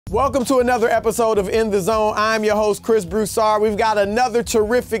Welcome to another episode of In the Zone. I'm your host, Chris Broussard. We've got another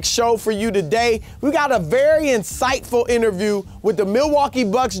terrific show for you today. We've got a very insightful interview with the Milwaukee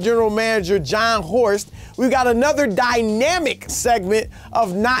Bucks general manager, Jon Horst. We've got another dynamic segment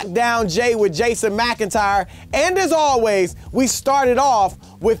of Knockdown J with Jason McIntyre. And as always, we started off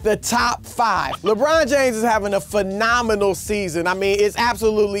with the top five. LeBron James is having a phenomenal season. I mean, it's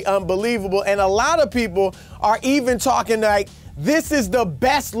absolutely unbelievable. And a lot of people are even talking like, this is the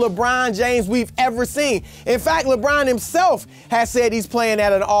best LeBron James we've ever seen. In fact, LeBron himself has said he's playing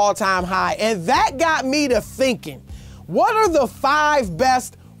at an all-time high. And that got me to thinking, what are the five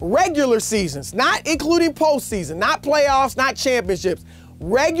best regular seasons, not including postseason, not playoffs, not championships,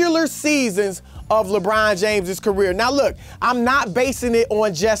 regular seasons of LeBron James's career? Now look, I'm not basing it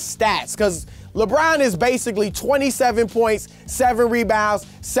on just stats because LeBron is basically 27 points, 7 rebounds,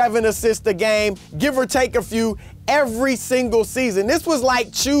 7 assists a game, give or take a few, every single season. This was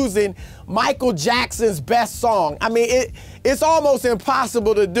like choosing Michael Jackson's best song. I mean, it's almost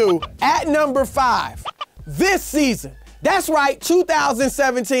impossible to do. At number 5, this season. That's right,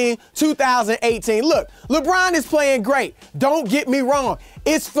 2017, 2018. Look, LeBron is playing great. Don't get me wrong.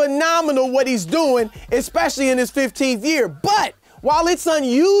 It's phenomenal what he's doing, especially in his 15th year. But while it's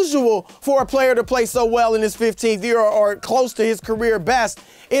unusual for a player to play so well in his 15th year or close to his career best,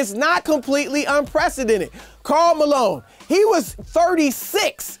 it's not completely unprecedented. Karl Malone, he was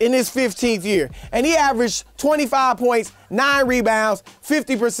 36 in his 15th year, and he averaged 25 points, 9 rebounds,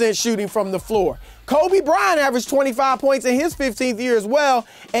 50% shooting from the floor. Kobe Bryant averaged 25 points in his 15th year as well,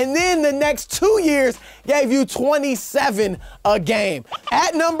 and then the next 2 years gave you 27 a game.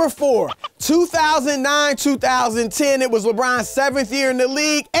 At number 4, 2009-2010, it was LeBron's 7th year in the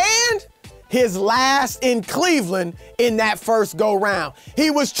league and his last in Cleveland in that first go-round.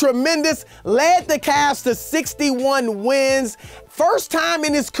 He was tremendous, led the Cavs to 61 wins. First time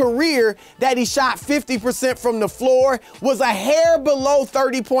in his career that he shot 50% from the floor, was a hair below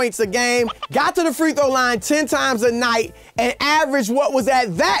 30 points a game, got to the free throw line 10 times a night, and averaged what was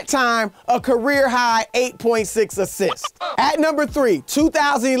at that time a career high 8.6 assists. At number 3,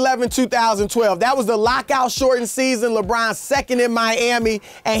 2011-2012, that was the lockout shortened season, LeBron's second in Miami,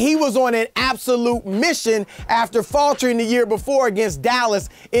 and he was on an absolute mission after faltering the year before against Dallas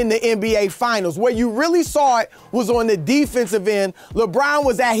in the NBA Finals. Where you really saw it was on the defensive end. LeBron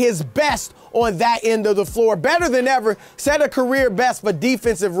was at his best on that end of the floor, better than ever, set a career best for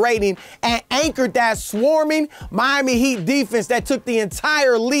defensive rating, and anchored that swarming Miami Heat defense that took the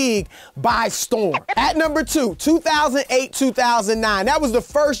entire league by storm. At number 2, 2008-2009, that was the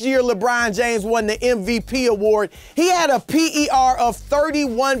first year LeBron James won the MVP award. He had a PER of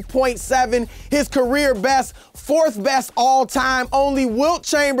 31.7, his career best, 4th best all time. Only Wilt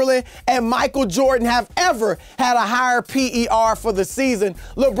Chamberlain and Michael Jordan have ever had a higher PER for the season.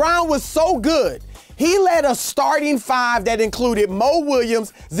 LeBron was so good, he led a starting 5 that included Mo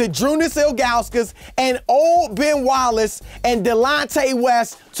Williams, Zydrunas Ilgauskas, and old Ben Wallace and Delonte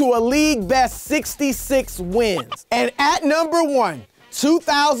West to a league best 66 wins. And at number 1,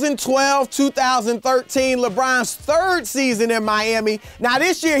 2012-2013, LeBron's 3rd season in Miami. Now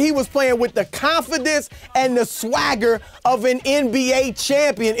this year he was playing with the confidence and the swagger of an NBA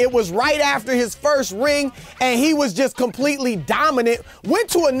champion. It was right after his first ring, and he was just completely dominant. Went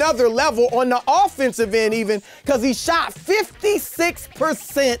to another level on the offensive end even, because he shot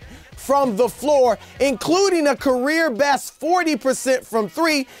 56% from the floor, including a career best 40% from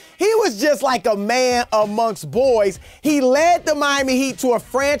 3. He was just like a man amongst boys. He led the Miami Heat to a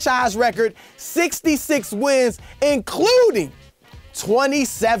franchise record 66 wins, including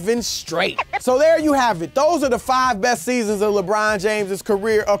 27 straight. So there you have it. Those are the 5 best seasons of LeBron James's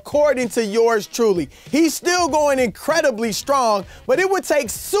career, according to yours truly. He's still going incredibly strong, but it would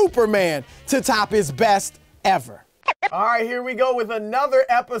take Superman to top his best ever. All right, here we go with another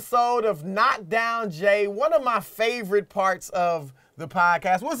episode of Knockdown J, one of my favorite parts of the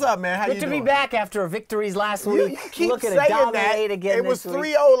podcast. What's up, man? How you doing? Good to be back after victories last week. You keep looking saying to dominate that. Again it was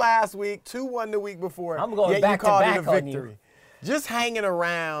 3-0 last week, 2-1 the week before. I'm going yet back you called to back it a victory. on you. Just hanging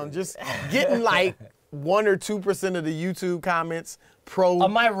around, just getting like 1 or 2% of the YouTube comments pro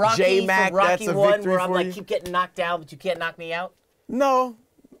Am I Rocky J-Mac, from Rocky that's a 1 victory where I'm for like, you? keep getting knocked down, but you can't knock me out? No.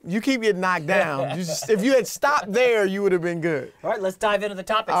 You keep getting knocked down. If you had stopped there, you would have been good. All right, let's dive into the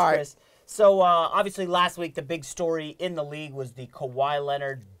topics, All right. Chris. So, obviously, last week, the big story in the league was the Kawhi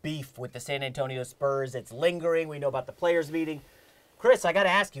Leonard beef with the San Antonio Spurs. It's lingering. We know about the players' meeting. Chris, I got to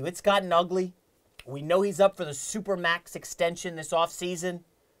ask you, it's gotten ugly. We know he's up for the Supermax extension this offseason.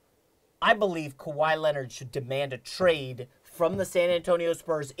 I believe Kawhi Leonard should demand a trade from the San Antonio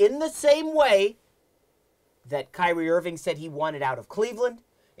Spurs in the same way that Kyrie Irving said he wanted out of Cleveland,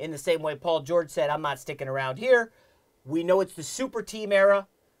 in the same way Paul George said, I'm not sticking around here. We know it's the super team era.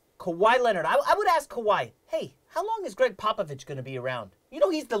 Kawhi Leonard, I would ask Kawhi, hey, how long is Greg Popovich going to be around? You know,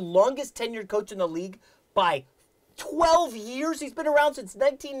 he's the longest tenured coach in the league by 12 years. He's been around since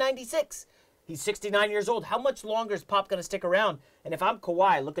 1996. He's 69 years old. How much longer is Pop going to stick around? And if I'm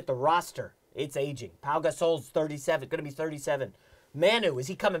Kawhi, look at the roster. It's aging. Pau Gasol's 37, going to be 37. Manu, is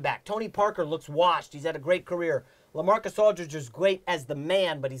he coming back? Tony Parker looks washed. He's had a great career. LaMarcus Aldridge is great as the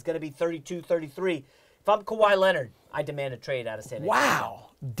man, but he's going to be 32, 33. If I'm Kawhi Leonard, I demand a trade out of San Antonio. Wow.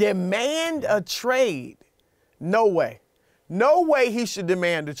 Demand a trade? No way. No way he should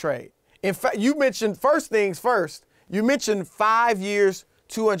demand a trade. In fact, you mentioned, first things first, you mentioned 5 years,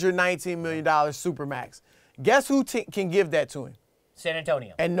 $219 million Supermax. Guess who can give that to him? San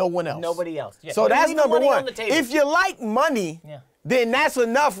Antonio. And no one else. Nobody else. Yeah. So that's number one. On the table. If you like money, then that's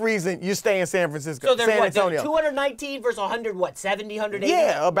enough reason you stay in San Francisco. So there's San Antonio. 219 versus 100, what, 70, 180?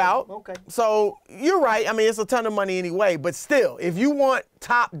 Yeah, about. Okay. So you're right. I mean, it's a ton of money anyway. But still, if you want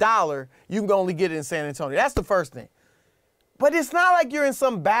top dollar, you can only get it in San Antonio. That's the first thing. But it's not like you're in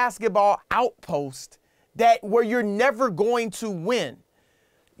some basketball outpost where you're never going to win.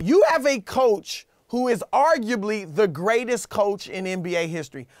 You have a coach who is arguably the greatest coach in NBA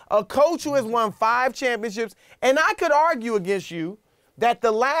history. A coach who has won 5 championships. And I could argue against you that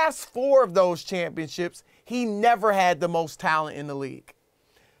the last 4 of those championships, he never had the most talent in the league.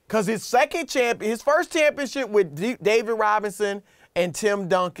 Because his first championship with David Robinson and Tim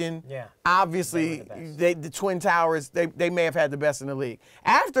Duncan, obviously the Twin Towers, they may have had the best in the league.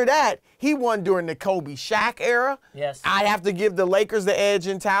 After that, he won during the Kobe Shaq era. Yes. I'd have to give the Lakers the edge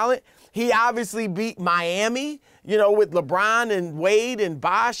in talent. He obviously beat Miami, you know, with LeBron and Wade and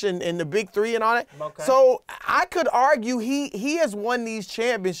Bosh and the Big Three and all that. Okay. So I could argue he has won these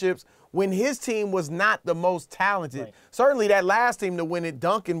championships when his team was not the most talented. Right. Certainly that last team to win it,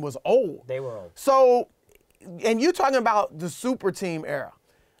 Duncan, was old. They were old. So, and you're talking about the super team era.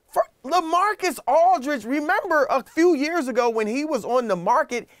 For LaMarcus Aldridge, remember a few years ago when he was on the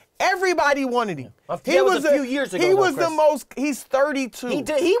market, everybody wanted him. That was a few years ago. He was the most, he's 32.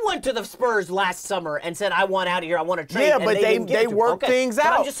 He went to the Spurs last summer and said, I want out of here, I want to trade. Yeah, but they worked things out.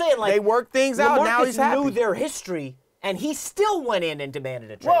 But I'm just saying, like, they worked things out, now he's happy. knew their history, and he still went in and demanded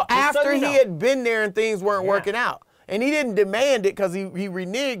a trade. Well, after he had been there and things weren't working out. And he didn't demand it because he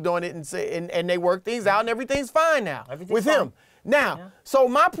reneged on it and they worked things out and everything's fine now with him. Now, so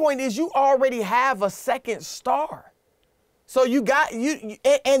my point is you already have a second star. So you got,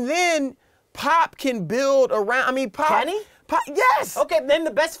 and then Pop can build around, I mean, Pop. Can he? Pop, yes. Okay, then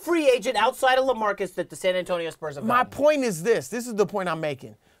the best free agent outside of LaMarcus that the San Antonio Spurs have My gotten. point is this is the point I'm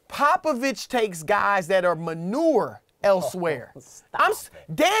making. Popovich takes guys that are manure elsewhere.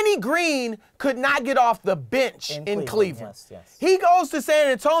 Danny Green could not get off the bench in Cleveland. Yes. He goes to San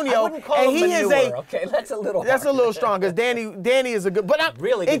Antonio, I wouldn't call him manure. Okay, that's a little strong because Danny is a good. But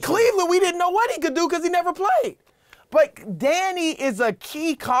really good in Cleveland, we didn't know what he could do because he never played. But Danny is a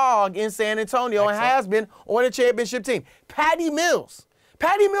key cog in San Antonio and has been on a championship team. Patty Mills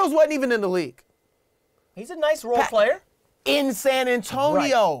wasn't even in the league. He's a nice role player in San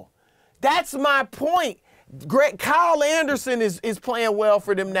Antonio. Right. That's my point. Kyle Anderson is playing well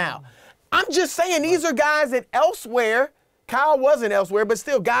for them now. I'm just saying these are guys that elsewhere, Kyle wasn't elsewhere, but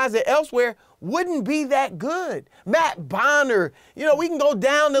still guys that elsewhere wouldn't be that good. Matt Bonner, you know, we can go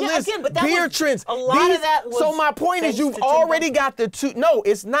down the list. Again, but that Beatrix. A lot of that was so my point is you've already got the two. No,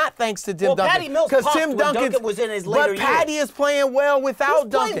 it's not thanks to Tim Duncan. Patty Mills popped when Duncan was in his later years. But Patty is playing well without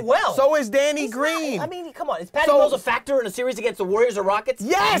Duncan. Well. So is Danny Green. I mean, come on. Is Patty Mills a factor in a series against the Warriors or Rockets?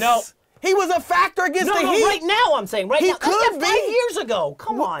 Yes. No. He was a factor against the Heat. Right now, I'm saying. Right now. Could be. 5 years ago.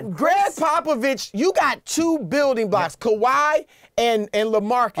 Come on. Greg Popovich, you got 2 building blocks, Kawhi and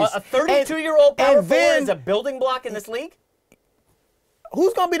LaMarcus. A 32-year-old power forward is a building block in this league?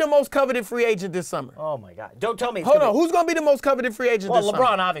 Who's going to be the most coveted free agent this summer? Oh, my God. Don't tell me. Hold on. Who's going to be the most coveted free agent this summer? Well,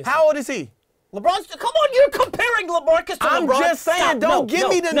 LeBron, obviously. How old is he? LeBron's, come on, you're comparing LaMarcus to LeBron. I'm just saying, don't give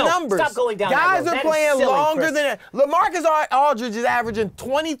me the numbers. Stop going down Guys that road. are playing silly, longer Chris. than that. LaMarcus Aldridge is averaging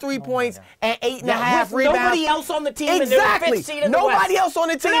 23 points and 8.5 rebounds. Nobody else on the team. Exactly. And they're nobody else on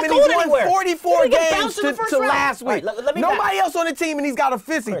the team, and he's won 44 games to last week. Right, nobody else on the team, and he's got a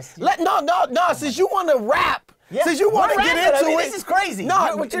 50. No. Since you want to rap. Yeah, since you want to get into it. This is crazy.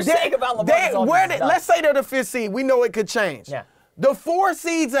 No, what you're saying about LaMarcus Aldridge. Let's say they're the 5th seed. We know it could change. Yeah. The 4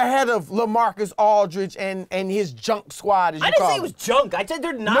 seeds ahead of LaMarcus Aldridge and his junk squad, as you call it. I didn't say it was junk. I said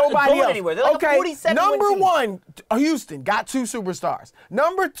they're not going anywhere. They're like a 47 Number team. 1, Houston got 2 superstars.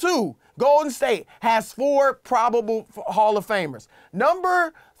 Number 2, Golden State has 4 probable Hall of Famers.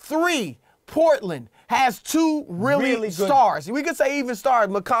 Number 3, Portland has two really good stars. We could say even stars.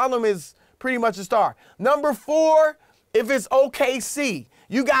 McCollum is pretty much a star. Number 4, if it's OKC,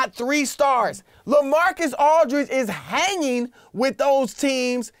 you got 3 stars. LaMarcus Aldridge is hanging with those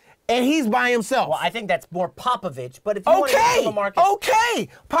teams, and he's by himself. Well, I think that's more Popovich, but if you want to get LaMarcus... Okay,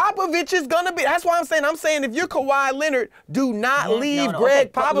 Popovich is going to be... That's why I'm saying if you're Kawhi Leonard, do not leave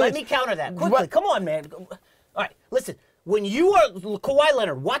Greg Popovich. Let me counter that quickly. Come on, man. All right, listen. When you are Kawhi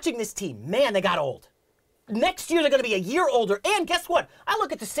Leonard watching this team, man, they got old. Next year, they're going to be a year older. And guess what? I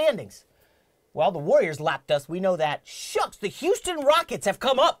look at the standings. Well, the Warriors lapped us. We know that. Shucks, the Houston Rockets have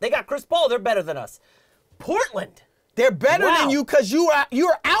come up. They got Chris Paul. They're better than us. Portland. They're better than you because you're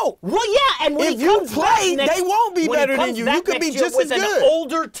out. Well, yeah, and when if you play, they won't be better than you. You could be just as good. An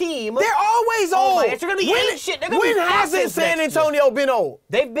older team. They're always old. They're going to be ancient. When hasn't San Antonio been old?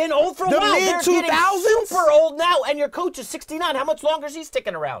 They've been old for a while. The mid-2000s? Super old now, and your coach is 69. How much longer is he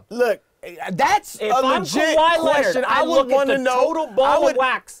sticking around? Look, that's if a legit question. I would want to know. Total ball of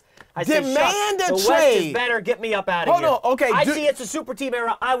wax. I demand a trade. The West is better. Get me up out of here. Hold on, okay. I see it's a super team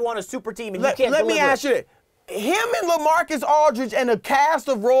era. I want a super team, and you can't Let me ask you this. Him and LaMarcus Aldridge and a cast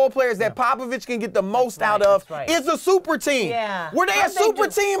of role players that Popovich can get the most out of is a super team. Yeah. Were they a super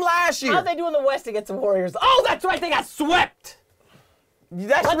team last year? How'd they do in the West against the Warriors? Oh, that's right. They got swept.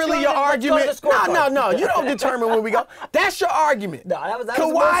 That's really your argument. No. You don't determine where we go. That's your argument. No, that was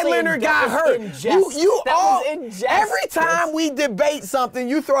Kawhi Leonard got hurt. Every time we debate something,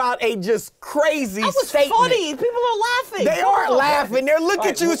 you throw out a just crazy statement. Funny. People are laughing. They aren't laughing. They're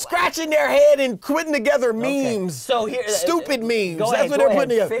looking at you, scratching their head and putting together memes. So here, stupid memes. That's what they're putting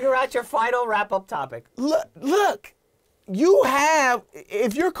together. Figure out your final wrap-up topic. Look. You have,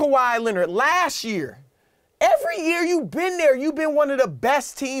 if you're Kawhi Leonard, last year. Every year you've been there, you've been one of the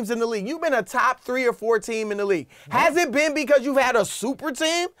best teams in the league. You've been a top 3 or 4 team in the league. Has it been because you've had a super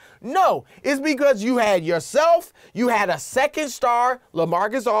team? No, it's because you had yourself, you had a second star,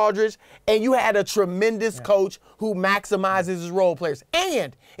 LaMarcus Aldridge, and you had a tremendous coach who maximizes his role players.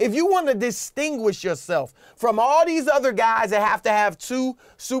 And if you want to distinguish yourself from all these other guys that have to have 2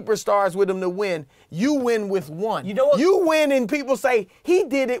 superstars with them to win, you win with 1. You know what? You win and people say he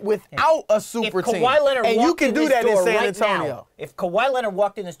did it without a super team. Kawhi Leonard and you can do that in San Antonio. Now, if Kawhi Leonard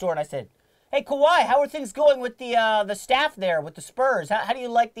walked in this door and I said, hey, Kawhi, how are things going with the staff there, with the Spurs? How do you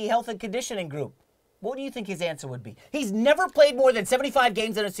like the health and conditioning group? What do you think his answer would be? He's never played more than 75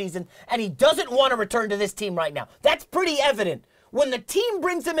 games in a season, and he doesn't want to return to this team right now. That's pretty evident. When the team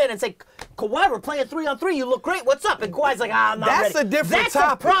brings him in and say, Kawhi, we're playing 3-on-3. You look great. What's up? And Kawhi's like, I'm not ready. That's a different topic.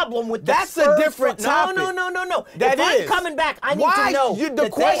 That's a problem with the That's Spurs. A different topic. No. That if I'm coming back, I need to know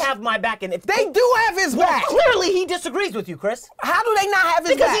that they have my back. And if they do have his back. Clearly, he disagrees with you, Chris. How do they not have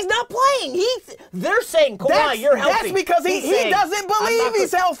his back? Because he's not playing. They're saying, Kawhi, you're healthy. That's because he doesn't believe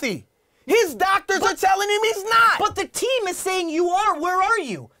he's healthy. His doctors are telling him he's not. But the team is saying you are. Where are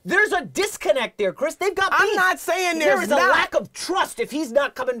you? There's a disconnect there, Chris. They've got beef. I'm not saying there's not. There is a lack of trust if he's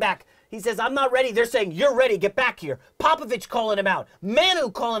not coming back. He says, I'm not ready. They're saying, you're ready. Get back here. Popovich calling him out. Manu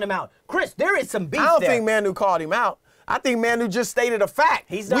calling him out. Chris, there is some beef there. I don't think Manu called him out. I think Manu just stated a fact.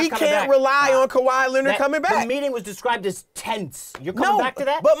 He's not we can't rely on Kawhi Leonard coming back. The meeting was described as tense. You're coming back to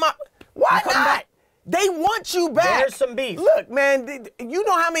that? But why not? Back. They want you back. There's some beef. Look, man, you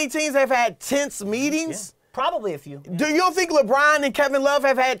know how many teams have had tense meetings? Yeah, probably a few. Do you don't think LeBron and Kevin Love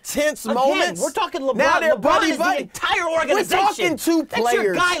have had tense moments? We're talking LeBron. Now they're LeBron is the entire organization. We're talking 2 players. That's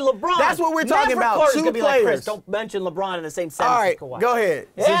your guy, LeBron. That's what we're talking about, 2 players. Like, Chris, don't mention LeBron in the same sentence as Kawhi. All right, go ahead.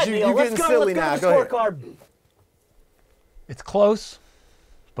 Yeah, you're getting silly now. Let's go to the scorecard. It's close.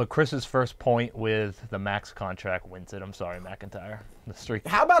 But Chris's first point with the max contract wins it. I'm sorry, McIntyre. The streak.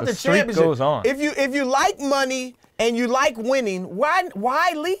 How about the streak championship? Goes on. If you like money and you like winning,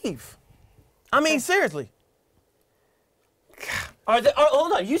 why leave? I mean, seriously.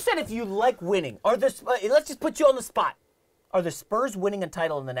 Hold on. You said if you like winning. Let's just put you on the spot. Are the Spurs winning a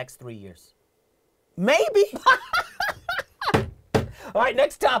title in the next 3 years? Maybe. All right,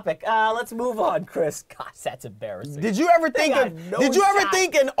 next topic. Let's move on, Chris. Gosh, that's embarrassing. Did you ever think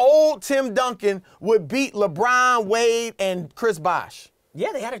an old Tim Duncan would beat LeBron, Wade, and Chris Bosh?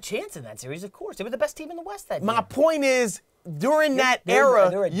 Yeah, they had a chance in that series, of course. They were the best team in the West that year. My point is, during that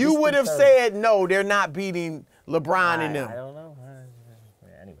era, you would have said, no, they're not beating LeBron and them. I don't know.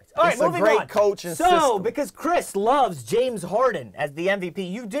 Anyways. All right, moving on. It's a great coach and system. Because Chris loves James Harden as the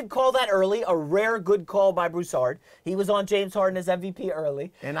MVP, you did call that early, a rare good call by Broussard. He was on James Harden as MVP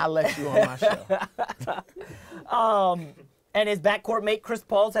early. And I let you on my show. And his backcourt mate, Chris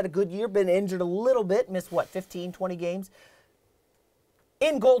Paul's had a good year, been injured a little bit, missed, 15, 20 games.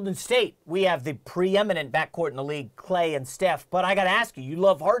 In Golden State, we have the preeminent backcourt in the league, Clay and Steph. But I got to ask you, you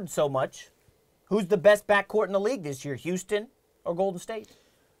love Harden so much. Who's the best backcourt in the league this year, Houston or Golden State?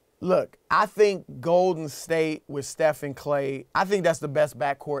 Look, I think Golden State with Steph and Clay, I think that's the best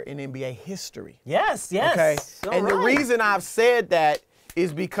backcourt in NBA history. Yes. Okay? All and right. the reason I've said that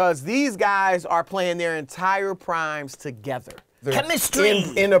is because these guys are playing their entire primes together. Chemistry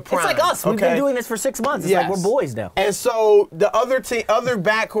in a prime. It's like us. We've been doing this for 6 months. It's like we're boys now. And so the other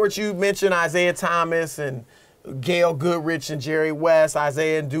backcourts you mentioned, Isaiah Thomas and Gail Goodrich and Jerry West,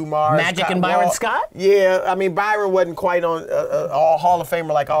 Isaiah and Dumars. Magic and Byron Scott? Yeah, I mean, Byron wasn't quite on all Hall of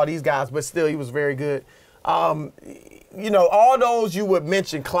Famer like all these guys, but still he was very good. You know, all those you would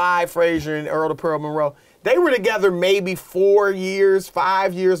mention, Clyde Frazier and Earl the Pearl Monroe, they were together maybe 4 years,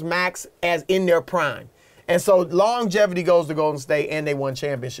 5 years max as in their prime. And so longevity goes to Golden State, and they won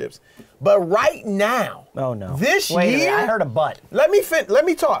championships. But right now, this year, I heard a but. Let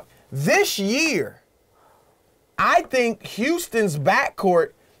me talk. This year, I think Houston's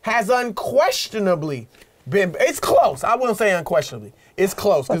backcourt has unquestionably been. It's close. I wouldn't say unquestionably. It's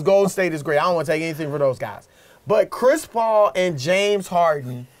close because Golden State is great. I don't want to take anything for those guys. But Chris Paul and James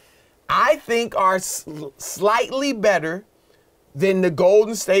Harden, I think, are slightly better than the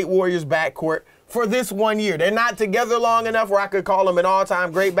Golden State Warriors backcourt for this 1 year. They're not together long enough where I could call them an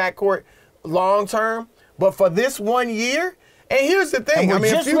all-time great backcourt long term. But for this 1 year, and here's the thing.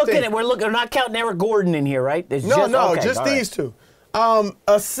 And we're not counting Eric Gordon in here, right? It's just these two.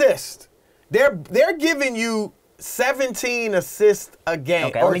 Assist. They're giving you 17 assists a game.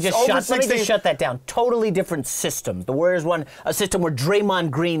 Okay, let me just shut that down. Totally different system. The Warriors won a system where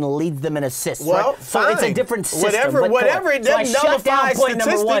Draymond Green leads them in assists. Well, right? So it's a different system. Whatever. It doesn't nullify point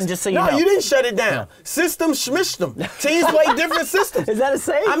number one, just so you know. No, you didn't shut it down. System schmistem. Teams play different systems. Is that a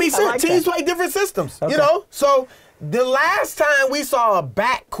saying? I mean, teams play different systems. Okay. You know? So the last time we saw a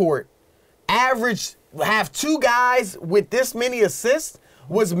backcourt have two guys with this many assists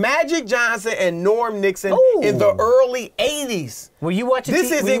was Magic Johnson and Norm Nixon in the early 80s. Were you watching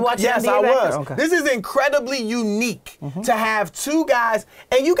Yes, I was. Okay. This is incredibly unique to have two guys,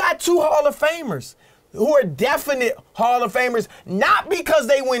 and you got two Hall of Famers who are definite Hall of Famers, not because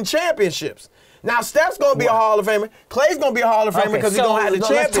they win championships. Now, Steph's going to be a Hall of Famer. Clay's going to be a Hall of Famer because he's going to have the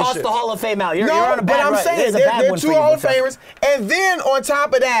championship. Let's toss the Hall of Fame out. You're on a bad I'm run. saying they're two Hall of Famers. And then on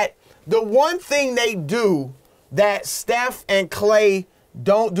top of that, the one thing they do that Steph and Clay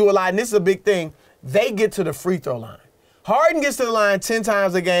don't do a lot, and this is a big thing, they get to the free throw line. Harden gets to the line 10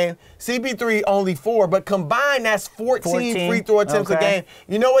 times a game. CP3 only 4, but combined that's 14 free throw attempts a game.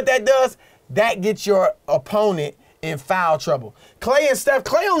 You know what that does? That gets your opponent in foul trouble. Clay and Steph,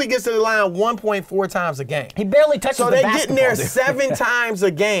 Clay only gets to the line 1.4 times a game. He barely touches the basketball. So they're getting there 7 times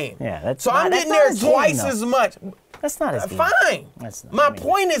a game. Yeah, I'm getting there twice as much. That's not as good. Fine. My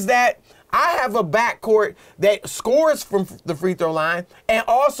point is that I have a backcourt that scores from the free throw line and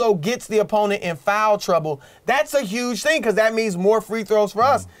also gets the opponent in foul trouble. That's a huge thing because that means more free throws for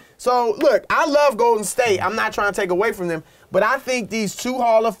us. So, look, I love Golden State. I'm not trying to take away from them. But I think these two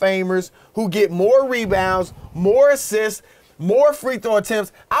Hall of Famers who get more rebounds, more assists, more free throw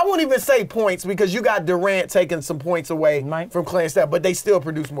attempts. I won't even say points because you got Durant taking some points away from Clay and Steph, but they still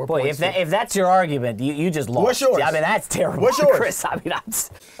produce more points. If that's your argument, you just lost. What's yours? I mean, that's terrible. What's yours? Chris, I mean, all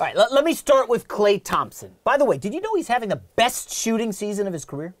right, let me start with Klay Thompson. By the way, did you know he's having the best shooting season of his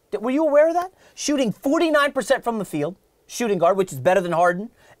career? Were you aware of that? Shooting 49% from the field, shooting guard, which is better than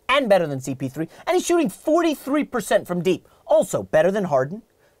Harden and better than CP3, and he's shooting 43% from deep, also better than Harden,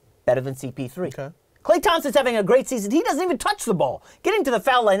 better than CP3. Okay. Klay Thompson's having a great season. He doesn't even touch the ball. Getting to the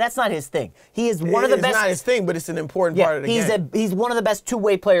foul line, that's not his thing. He is one of the best. It's not his thing, but it's an important part of the game. He's one of the best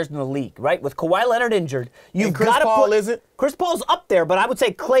two-way players in the league, right? With Kawhi Leonard injured, you've got to put. Chris Paul isn't? Chris Paul's up there, but I would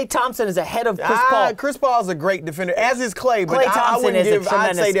say Klay Thompson is ahead of Chris Paul. Chris Paul's a great defender, as is Klay. But Klay Thompson is a tremendous.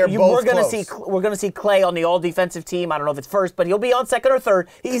 I'd say they're both close. We're going to see Klay on the all-defensive team. I don't know if it's first, but he'll be on second or third.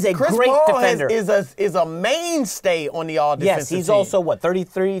 He's a great defender. Chris Paul is a mainstay on the all-defensive team. Yes, he's also,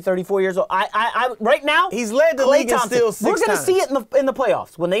 33, 34 years old? Right now, he's led the league in steals 6 times. We're going to see it in the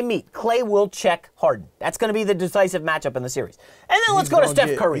playoffs. When they meet, Klay will check Harden. That's going to be the decisive matchup in the series. And then let's go to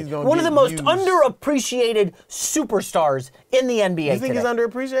Steph Curry, one of the most underappreciated superstars in the NBA. You think he's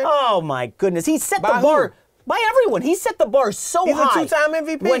underappreciated? Oh, my goodness. He set the bar by everyone. He set the bar so high. He's a 2-time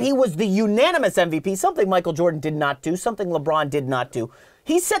MVP. When he was the unanimous MVP, something Michael Jordan did not do, something LeBron did not do.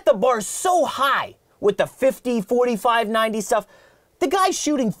 He set the bar so high with the 50, 45, 90 stuff. The guy's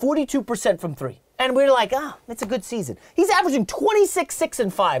shooting 42% from three. And we're like, it's a good season. He's averaging 26, 6,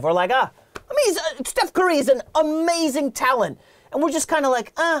 and 5. We're like, Steph Curry is an amazing talent. And we're just kind of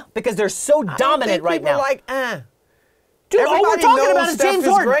like, because they're so dominant right now. People like, Dude, all we're Everybody talking knows about is Steph James is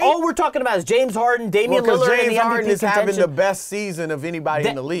Harden. great. All we're talking about is James Harden, Damian Because Lillard, James and the Harden MVP is having the contention. best season of anybody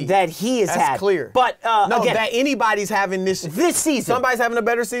in the league. That he has That's had. clear. But no, again, that anybody's having this season. Somebody's having a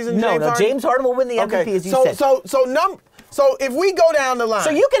better season than No, James Harden? James Harden will win the MVP, as you said. So if we go down the line.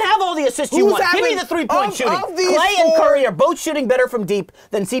 So you can have all the assists you Who's want. Give me having- the three-point shooting. of these Clay and four- Curry are both shooting better from deep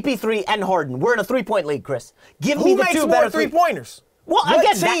than CP3 and Harden. We're in a three-point league, Chris. Give me who the makes two more better three-pointers? Well, What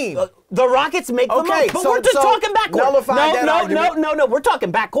again, team? the Rockets make the Okay, most, but so- we're just so talking backcourt. nullify that argument. No. We're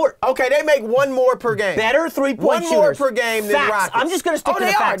talking backcourt. Okay, they make one more per game. Better three-point One more shooters. per game than Facts. Rockets. I'm just going to stick to the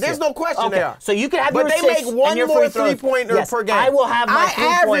they are. facts There's here. no question Okay. they are. So you can have But your they assists make one and your more free throws. three-pointer Yes, per game. I will have my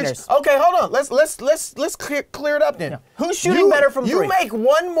three-pointers. Okay, hold on. Let's clear it up then. Yeah. Who's shooting better from three? You make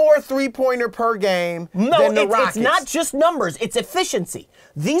one more three-pointer per game than the Rockets. It's not just numbers. It's efficiency.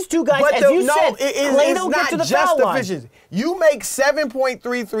 These two guys, But as you said, Clay it's don't not get to the just foul line. efficiency. You make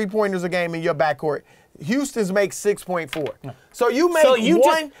 7.3 three-pointers a game in your backcourt. Houston's makes 6.4. So you make So you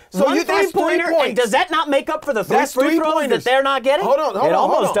one. just one that's 3 three-pointer, and points. does that not make up for the three That's free throws that they're not getting? Hold on. It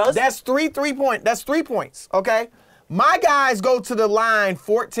almost does. That's 3 That's 3 points. Okay. My guys go to the line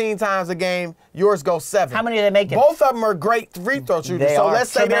 14 times a game. Yours go 7. How many are they making? Both of them are great free throw shooters. They so are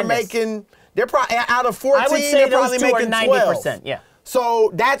let's say tremendous. they're making. They're probably out of 14. I would say they're those probably two are making 90%. 12. Yeah. So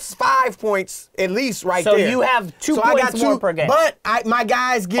that's 5 points at least right So there. you have 2 so points I got more 2, per game. But my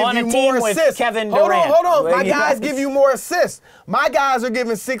guys give On a you team more with assists. Kevin Hold Durant. on. My Yes. guys give you more assists. My guys are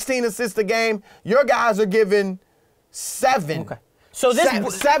giving 16 assists a game. Your guys are giving 7. Okay. So this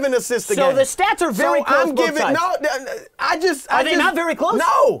 7 assists a game. So the stats are very so close. I'm both giving sides. Are they not very close?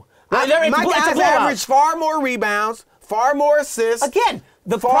 No. Well, it's My a guys blowout. average far more rebounds, far more assists. Again,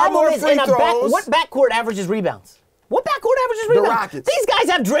 the far problem more is free in a throws. what backcourt averages rebounds? What backcourt averages rebounds? Rockets. These guys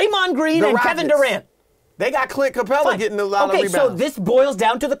have Draymond Green The and Kevin Rockets. Durant. They got Clint Capella Fine. getting a lot of Okay, rebounds. so this boils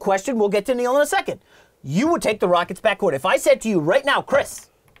down to the question. We'll get to Neil in a second. You would take the Rockets backcourt. If I said to you right now, Chris,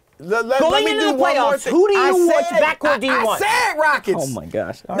 Let going me into do the one more playoffs, thing. who do you I want? said- Backcourt do you want? I said Rockets. oh my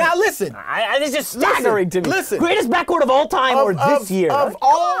gosh. All Now right. listen. It's just staggering to me. listen. Greatest backcourt of all time or this year. Of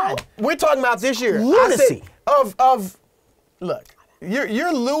all, we're talking about this year. Lunacy. I said, look,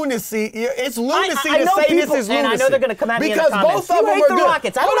 you're lunacy. It's lunacy I to know say this people- is lunacy. and I know they're gonna come at me in the because comments. both of You them hate are the good.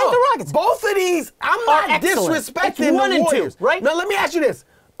 Rockets. I don't Hold like the on. Rockets. Both of these, I'm Are not excellent. disrespecting It's the 1 and 2, Warriors. right? Now let me ask you this: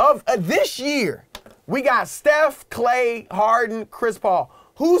 of this year, we got Steph, Clay, Harden, Chris Paul.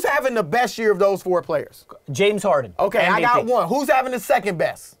 Who's having the best year of those 4 players? James Harden. Okay, I MVP. got one. Who's having the second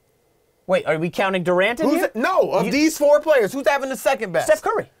best? Wait, are we counting Durant in here? These 4 players, who's having the second best? Steph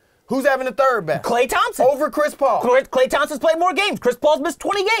Curry. Who's having the third best? Klay Thompson. Over Chris Paul. Klay Thompson's played more games. Chris Paul's missed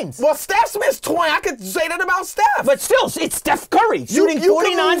 20 games. Well, Steph's missed 20. I could say that about Steph. But still, it's Steph Curry shooting you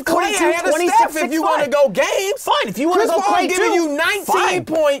 49, can move Klay 42, ahead of 26, Steph if you want to go games. Fine, if you want to Chris go Paul Klay giving too, you 19 fine.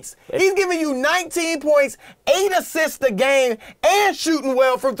 points. He's giving you 19 points, 8 assists a game, and shooting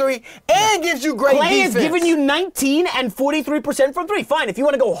well from 3, and gives you great Klay defense. is giving you 19 and 43% from 3. Fine, if you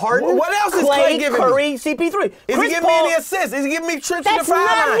want to go Harden, What else is Klay giving me? Curry, CP3. Is Chris he giving Paul, me any assists? Is he giving me trips to the That's foul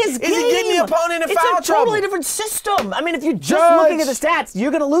not line? his Is game. he getting the opponent in it's foul a trouble? totally different system. I mean, if you're just Judge. looking at the stats, you're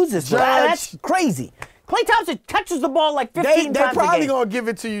going to lose this. Judge. That's crazy. Klay Thompson catches the ball like 15 They're times a probably game. going to give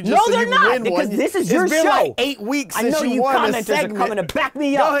it to you just No, so they're you can not, win because one. this is your It's been show. like 8 weeks I since know you you won a commenters are segment. coming to back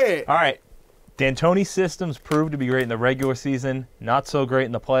me up. Go ahead. All right. D'Antoni's systems proved to be great in the regular season, not so great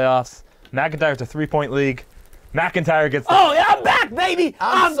in the playoffs. McIntyre's a 3-point league. McIntyre gets the Oh, yeah, I'm back, baby.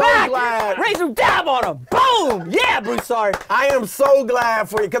 I'm so back. glad. Raise some dab on him. Boom. Yeah, Broussard. I am so glad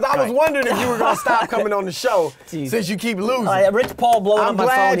for you because I was wondering if you were going to stop coming on the show Jeez. since you keep losing. Rich Paul blowing I'm up my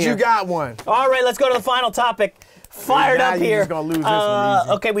phone glad here. you got one. All right, let's go to the final topic. Fired Now up you're here. just gonna lose this one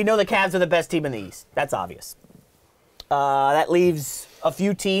easy. Okay, we know the Cavs are the best team in the East. That's obvious. That leaves a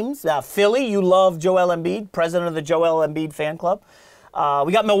few teams. Philly, you love Joel Embiid, president of the Joel Embiid fan club.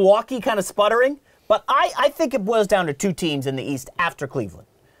 We got Milwaukee kind of sputtering. But I think it boils down to 2 teams in the East after Cleveland,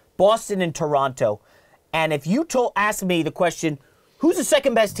 Boston and Toronto. And if you ask me the question, who's the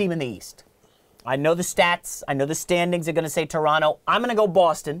second best team in the East? I know the stats. I know the standings are going to say Toronto. I'm going to go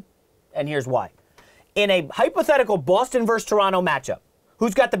Boston, and here's why. In a hypothetical Boston versus Toronto matchup,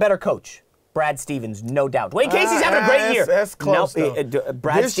 who's got the better coach? Brad Stevens, no doubt. Dwayne Casey's having a great year. That's close, Nope, though.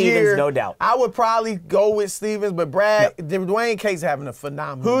 Brad This Stevens, year, no doubt. I would probably go with Stevens, but Dwayne Casey having a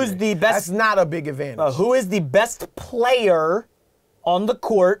phenomenal Who's year. the best- That's not a big advantage. Who is the best player on the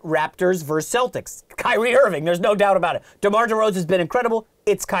court, Raptors versus Celtics? Kyrie Irving, there's no doubt about it. DeMar DeRozan has been incredible.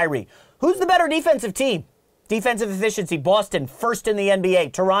 It's Kyrie. Who's the better defensive team? Defensive efficiency, Boston, first in the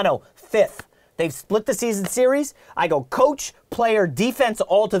NBA. Toronto, 5th. They've split the season series. I go coach, player, defense,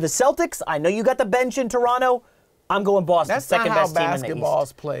 all to the Celtics. I know you got the bench in Toronto. I'm going Boston. That's second not how best team in the basketball's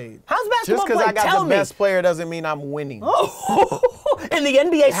East. played. How's basketball Just because played? I got Tell the me. best player doesn't mean I'm winning. In the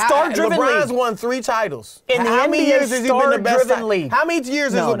NBA star-driven LeBron's league. won 3 titles. In the How many NBA years has he been the best? star-driven league. How many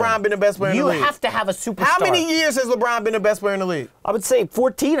years has LeBron been the best player in the league? You have to have a superstar. How many years has LeBron been the best player in the league? I would say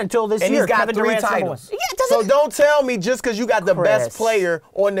 14 until this And year. he's got Kevin 3 Durant's number titles. one. Yeah, So don't tell me just because you got the best Chris. player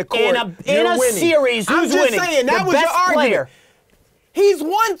on the court, In you're a winning. series, I'm who's just winning? saying, that The was your best argument. player. He's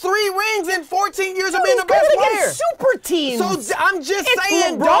won 3 rings in 14 years of being the He's best going player. against super teams. So I'm just It's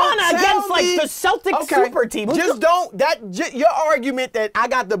saying, LeBron don't tell against, like, me- the Celtics super team. Who's Just don't. Your argument that I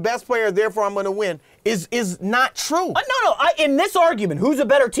got the best player, therefore I'm going to win, is not true. No. In this argument, who's a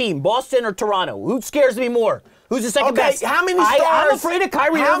better team, Boston or Toronto? Who scares me more? Who's the second best? How many stars? I'm afraid of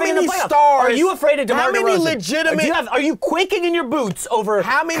Kyrie How Irving in many the playoffs. stars? Are you afraid of DeMar How many DeRozan? legitimate? Are you quaking in your boots over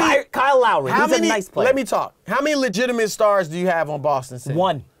How many? Kyle Lowry? How Who's many? a nice player? Let me talk. How many legitimate stars do you have on Boston City?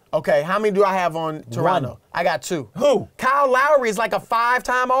 1. Okay, how many do I have on Toronto? 1. I got 2. Who? Kyle Lowry is like a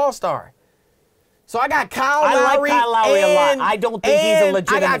 5-time All-Star. So I got Kyle I like Lowry. Kyle Lowry a lot. I don't think he's a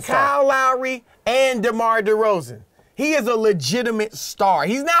legitimate I got star. Kyle Lowry and DeMar DeRozan. He is a legitimate star.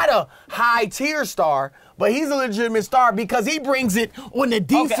 He's not a high-tier star, but he's a legitimate star because he brings it on the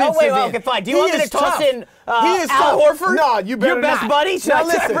defensive end. Okay, fine. Do you want me to toss tough. in He is Al tough. Horford? No, you better Your best not. buddy? Should Now I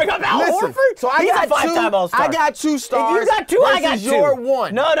listen, bring up Al listen. Horford? So I He's got a 5-time All-Star. I got 2 stars. If you got 2, I got 2. Your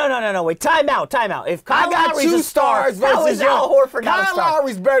 1. No. Wait, time out. If Kyle I got Lowry's 2 a star, stars how versus is Al Horford not a Kyle star?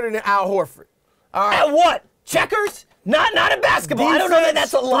 Lowry's better than Al Horford. All right. At what? Checkers? Not in basketball. I don't know that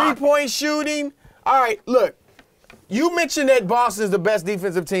that's a lock. 3-point shooting. All right, look. You mentioned that Boston's the best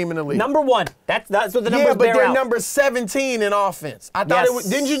defensive team in the league. Number 1. That's what the numbers Yeah, but bear they're out. number 17 in offense. I thought it was,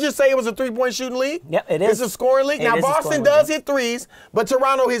 didn't you just say it was a 3-point shooting league? Yep, it is. It's a scoring league. It Now, is a Boston scoring does league. hit threes, but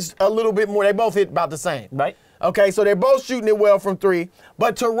Toronto hits a little bit more. They both hit about the same. Right. Okay, so they're both shooting it well from 3,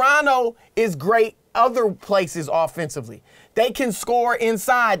 but Toronto is great other places offensively. They can score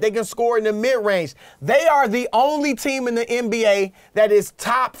inside. They can score in the mid-range. They are the only team in the NBA that is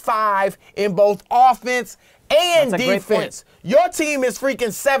top 5 in both offense and That's a great defense. Your team is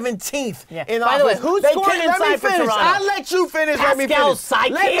freaking 17th Yeah. in By the way, offense. who's They scoring can't- let me inside for finish. Toronto? I let you finish. Pascal Let me finish.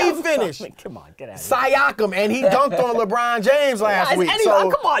 Let Siakam? me finish. Come on, get out of here. Siakam, and he dunked on LeBron James last week. Come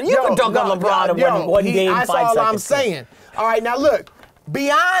on, you can dunk on LeBron in one game, That's 5 all I'm seconds. saying. All right, now look.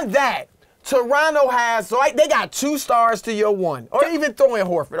 Beyond that, Toronto has, they got 2 stars to your 1, or even throw in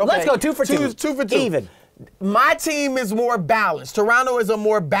Horford. Okay. Let's go 2 for 2. 2 for 2. Even. My team is more balanced. Toronto is a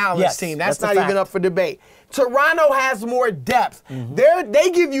more balanced Yes, team. That's that's a not even fact. up for debate. Toronto has more depth. They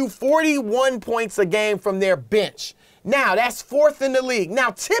give you 41 points a game from their bench. Now, that's 4th in the league. Now,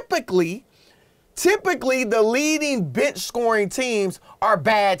 typically, the leading bench scoring teams are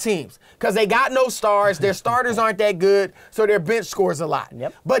bad teams because they got no stars. Their starters aren't that good, so their bench scores a lot.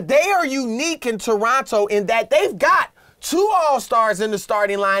 Yep. But they are unique in Toronto in that they've got 2 All-Stars in the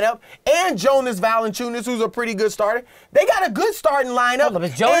starting lineup and Jonas Valanciunas, who's a pretty good starter. They got a good starting lineup. Hold on,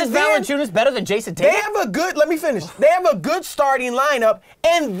 is Jonas And then Valanciunas better than Jason Tatum? They have a good, let me finish. They have a good starting lineup,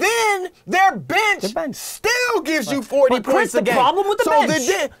 and then their bench still gives you 40 But Chris, points a the game. problem with the bench-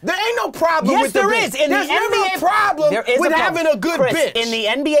 There ain't no problem Yes, with the there bench. is. In There's the never NBA a problem there is with a problem. having a good Chris, bench. In the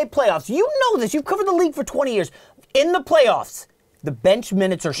NBA playoffs, you know this. You've covered the league for 20 years. In the playoffs, the bench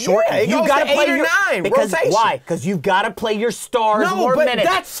minutes are short. Yeah, it you goes got to play 8 or your 9, because rotation. why? Because you've got to play your stars more but minutes.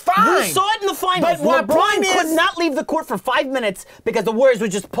 that's fine. We saw it in the finals. But my LeBron point could is- not leave the court for 5 minutes because the Warriors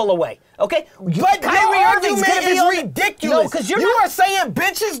would just pull away. Okay, But Kyrie your Irving's argument gonna be is on- ridiculous. No, because you are saying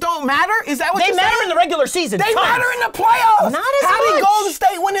benches don't matter? Is that what they you're matter saying? in the regular season. They Tons. matter in the playoffs. Not as How did much. Golden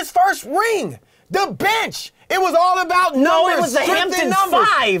State win his first ring? The bench. It was all about numbers. No, it was the strength and Hamptons numbers.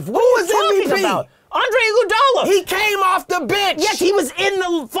 5. Who What are was you talking MVP? about? Andre Iguodala. He came off the bench. Yes, he was in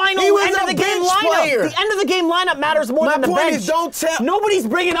the final He was end a of the game bench lineup. player. The end of the game lineup matters more My than the point bench. is, don't tell- Nobody's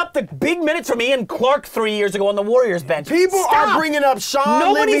bringing up the big minutes from Ian Clark 3 years ago on the Warriors bench. People Stop. are bringing up Sean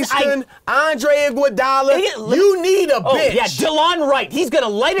Nobody's- Livingston, Andre Iguodala. You need a Oh, bench. yeah, DeLon Wright. He's going to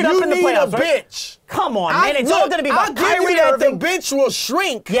light it up You in the need playoffs, a right? bench. Come on, man. It's all going to be about I'll give Kyrie you that Irving. the bench will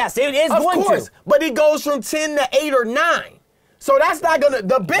shrink. Yes, it is Of going course, to. but it goes from 10 to 8 or 9. So that's not gonna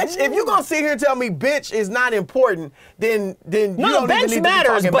the bench. If you're gonna sit here and tell me bench is not important, then you No, don't bench even need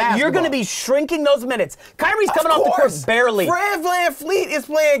matters, to be but talking you're going to basketball. be shrinking those minutes. Kyrie's Of coming off the court course. barely. Fred VanVleet is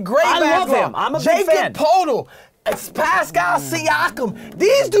playing great I love basketball. him. I'm a big Jacob fan. Poeltl, it's Pascal Siakam.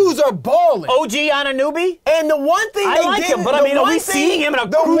 These dudes are balling. OG Anunoby. And the one thing I they like didn't, him, but I the mean, are one we thing- seeing him in a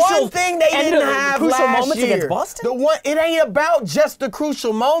the crucial one thing they end didn't of have crucial last moments year, against Boston? the one, it ain't about just the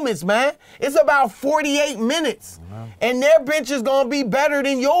crucial moments, man. It's about 48 minutes. And their bench is going to be better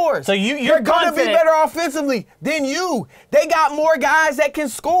than yours. So you're They're going to be confident- better offensively than you. They got more guys that can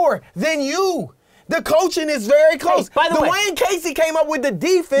score than you. The coaching is very close. Hey, by the way, Dwayne Casey came up with the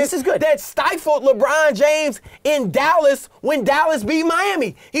defense this is good. that stifled LeBron James in Dallas when Dallas beat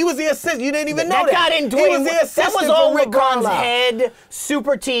Miami. He was the assistant. You didn't even know that. That got in He was Dwayne. the assistant That was all for Rick LeBron's Carlisle. head,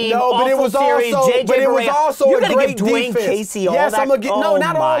 super team, No, but it was series, also, JJ but it was Barea. also You're a gonna great give Dwayne defense. Casey all yes, that? I'm gonna get no,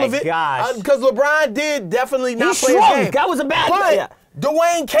 not all of it. Gosh. Because LeBron did definitely not He play his shrunk. game. That was a bad But yeah.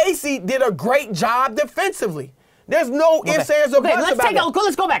 Dwayne Casey did a great job defensively. There's no ifs, ands, or buts let's about it.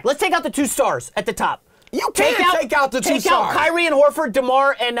 Let's go back. Let's take out the 2 stars at the top. You can't take out the 2 Take stars. out Kyrie and Horford,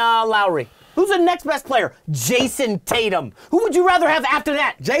 DeMar, and Lowry. Who's the next best player? Jason Tatum. Who would you rather have after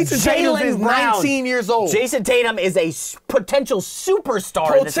that? Jason Tatum is Jaylen Brown. 19 years old. Jason Tatum is a potential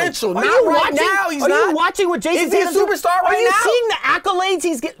superstar. in this league. Potential. Are Not you right watching? now, he's Are not. you watching what Jason Is he a Tatum's doing? superstar right Are you now? seeing the accolades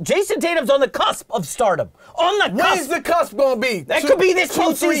he's getting? Jason Tatum's on the cusp of stardom. On the cusp. When's the cusp gonna be? That could be this 2-3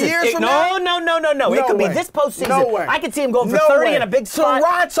 postseason. years from now? No. It could be this postseason. No way. I could see him going for No 30 way. in a big spot.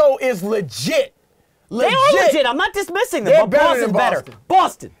 Toronto is legit. They are legit. I'm not dismissing them, They're but better Boston's than better.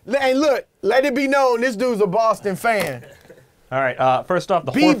 Boston. Boston. And look, let it be known, this dude's a Boston fan. All right. First off,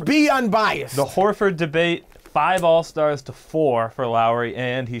 Be unbiased. the Horford debate. 5 All-Stars to 4 for Lowry,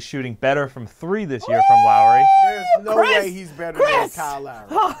 and he's shooting better from 3 this year from Lowry. There's no Chris, way he's better than Chris. Kyle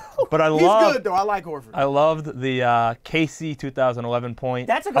Lowry. But I He's love good though. I like Horford. I loved the KC 2011 point.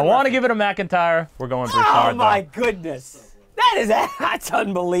 That's a good I want to reference. give it a McIntyre. We're going Oh Broussard, my though. goodness. That's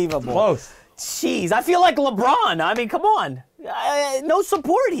unbelievable. Close. Jeez, I feel like LeBron. I mean, come on. No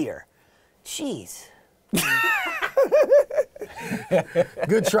support here. Jeez.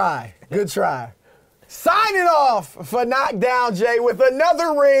 Good try. Good try. Signing off for Knockdown J with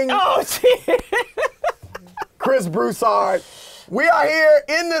another ring. Oh, gee. Chris Broussard. We are here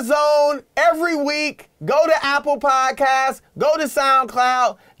in the zone every week. Go to Apple Podcasts, go to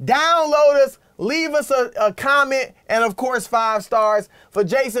SoundCloud, download us, leave us a comment, and of course 5 stars. For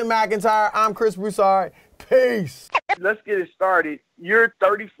Jason McIntyre, I'm Chris Broussard. Peace. Let's get it started. You're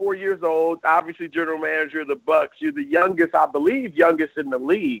 34 years old, obviously general manager of the Bucks. You're the youngest, I believe, youngest in the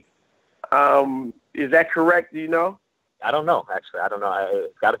league. Is that correct? Do you know? I don't know, actually. I don't know.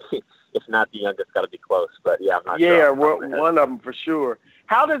 It's got to be, if not the youngest, it's got to be close. But, yeah, I'm not Yeah, sure. one of them for sure.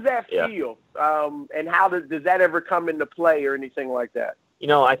 How does that feel? And how does that ever come into play or anything like that? You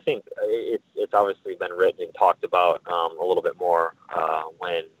know, I think it's obviously been written and talked about a little bit more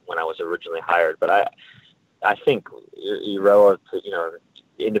when I was originally hired. But I think relative to,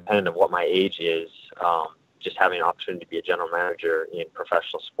 independent of what my age is, just having an opportunity to be a general manager in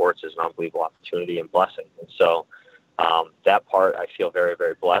professional sports is an unbelievable opportunity and blessing. And so that part, I feel very,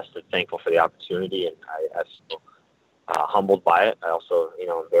 very blessed and thankful for the opportunity, and I feel humbled by it. I also,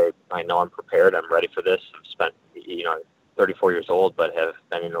 I know I'm prepared. I'm ready for this. I've spent, 34 years old, but have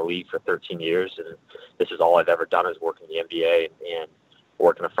been in the league for 13 years, and this is all I've ever done is work in the NBA and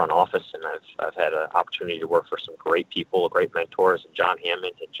work in the front office. And I've had an opportunity to work for some great people, great mentors, and John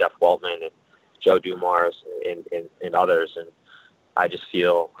Hammond and Jeff Weltman and Joe Dumars and others. And I just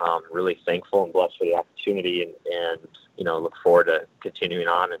feel really thankful and blessed for the opportunity, and look forward to continuing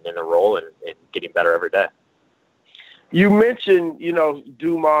on in the role and getting better every day. You mentioned,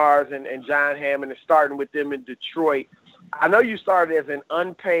 Dumars and John Hammond and starting with them in Detroit. I know you started as an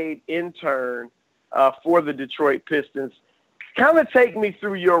unpaid intern for the Detroit Pistons. Kind of take me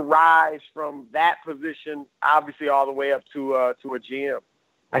through your rise from that position, obviously all the way up to a GM.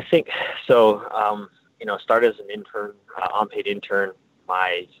 I think so. Started as an intern, unpaid intern,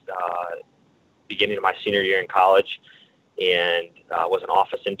 my beginning of my senior year in college, and was an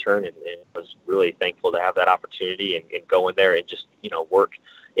office intern, and was really thankful to have that opportunity and go in there and just work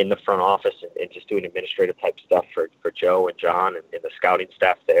in the front office and just doing administrative type stuff for Joe and John and the scouting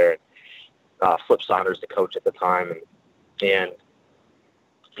staff there. Flip Saunders, the coach at the time, and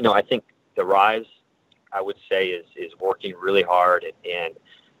I think the rise, I would say, is working really hard and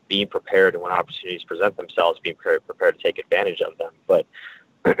being prepared, and when opportunities present themselves, being prepared to take advantage of them. But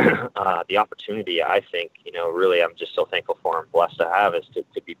the opportunity, I think, really I'm just so thankful for and blessed to have is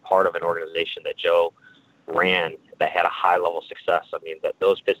to be part of an organization that Joe ran that had a high level of success. I mean, that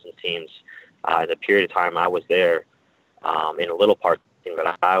those Pistons teams, in the period of time I was there, in a little part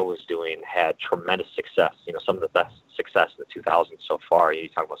that I was doing, had tremendous success. Some of the best success in the 2000s so far. You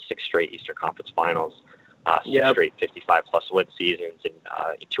talk about 6 straight Eastern Conference Finals, 6 straight 55-plus win seasons, and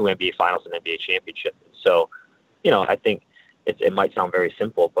 2 NBA Finals and NBA championship. And so, I think it might sound very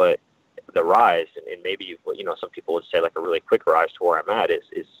simple, but the rise, and maybe some people would say like a really quick rise to where I'm at, is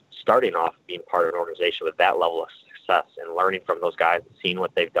starting off being part of an organization with that level of success and learning from those guys and seeing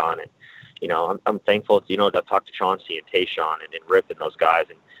what they've done. And I'm thankful. I've talked to Chauncey and Tayshaun and Rip and those guys,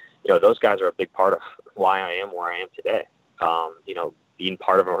 and those guys are a big part of why I am where I am today. Being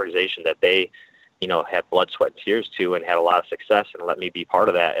part of an organization that they had blood, sweat, and tears to, and had a lot of success, and let me be part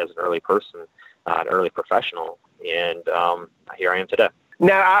of that as an early person, an early professional. And here I am today.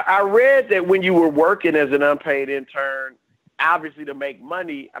 Now, I read that when you were working as an unpaid intern, obviously to make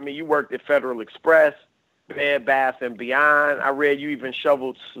money, I mean, you worked at Federal Express, Bed Bath & Beyond. I read you even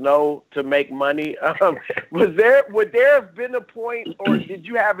shoveled snow to make money. Would there have been a point, or did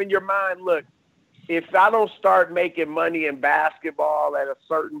you have in your mind, look, if I don't start making money in basketball at a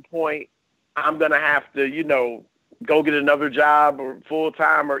certain point, I'm going to have to, go get another job or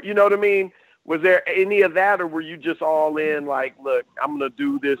full-time, or, you know what I mean? Was there any of that, or were you just all in, like, look, I'm going to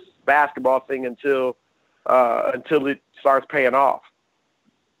do this basketball thing until it starts paying off?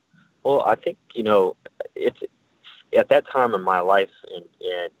 Well, I think, it's at that time in my life, and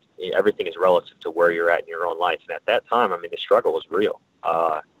everything is relative to where you're at in your own life. And at that time, I mean, the struggle was real.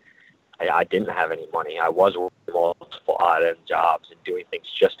 I didn't have any money. I was working multiple odd-end jobs and doing things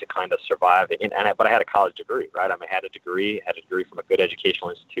just to kind of survive. But I had a college degree, right? I mean, I had a degree from a good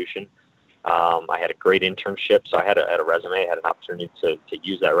educational institution. I had a great internship, so I had a resume. I had an opportunity to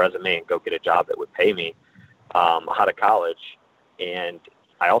use that resume and go get a job that would pay me out of college. And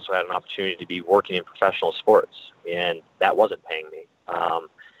I also had an opportunity to be working in professional sports, and that wasn't paying me.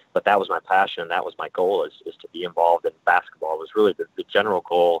 But that was my passion, and that was my goal, is to be involved in basketball. It was really the general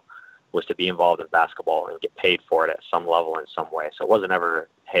goal was to be involved in basketball and get paid for it at some level in some way. So it wasn't ever,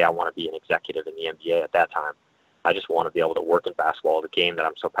 hey, I want to be an executive in the NBA at that time. I just want to be able to work in basketball, the game that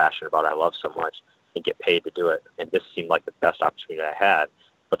I'm so passionate about, I love so much, and get paid to do it. And this seemed like the best opportunity I had.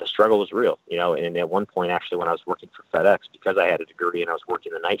 But the struggle was real, and at one point, actually, when I was working for FedEx, because I had a degree and I was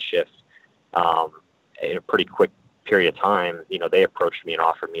working the night shift, in a pretty quick period of time, they approached me and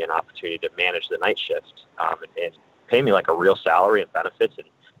offered me an opportunity to manage the night shift, and pay me like a real salary and benefits and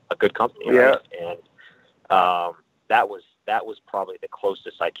a good company. Yeah. Right? And that was probably the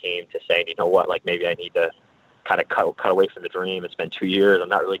closest I came to saying, you know what, like maybe I need to kind of cut away from the dream. It's been 2 years. I'm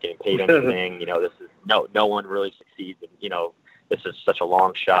not really getting paid anything. This is no one really succeeds. And, this is such a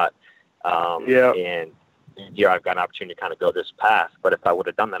long shot. And here I've got an opportunity to kind of go this path. But if I would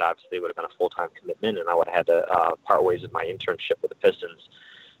have done that, obviously it would have been a full-time commitment, and I would have had to part ways with my internship with the Pistons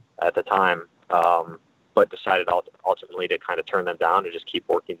at the time. But decided ultimately to kind of turn them down and just keep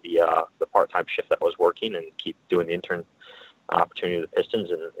working the part-time shift that I was working and keep doing the intern opportunity with the Pistons,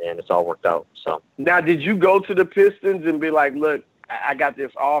 and it's all worked out. So now, did you go to the Pistons and be like, look, I got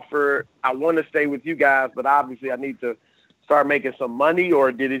this offer. I want to stay with you guys, but obviously I need to start making some money,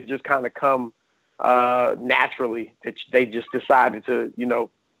 or did it just kind of come naturally that they just decided to,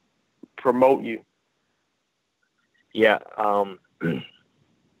 promote you? Yeah.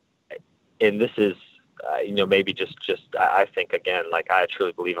 And this is, maybe just I think, again, like I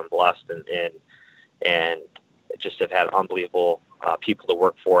truly believe I'm blessed and just have had unbelievable people to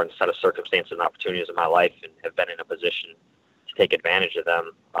work for and set of circumstances and opportunities in my life, and have been in a position to take advantage of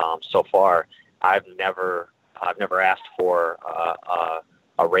them. So far, I've never asked for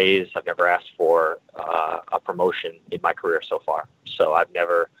a raise. I've never asked for a promotion in my career so far. So I've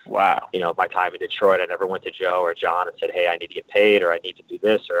never, my time in Detroit, I never went to Joe or John and said, hey, I need to get paid, or I need to do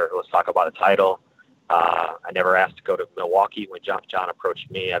this, or let's talk about a title. I never asked to go to Milwaukee when John approached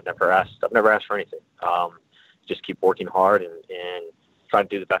me. I've never asked for anything. Just keep working hard and try to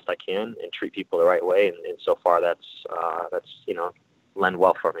do the best I can and treat people the right way. And so far that's lend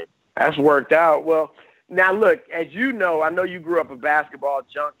well for me. That's worked out. Well, now look, as you know, I know you grew up a basketball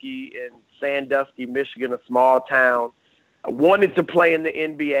junkie in Sandusky, Michigan, a small town. I wanted to play in the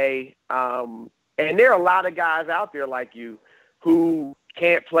NBA. And there are a lot of guys out there like you who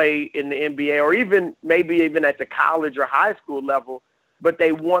can't play in the NBA, or even maybe even at the college or high school level, but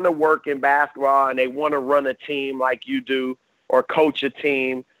they want to work in basketball and they want to run a team like you do or coach a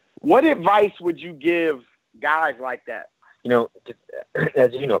team. What advice would you give guys like that?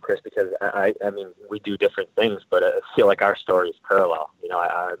 As you know, Chris, because I mean, we do different things, but I feel like our story is parallel.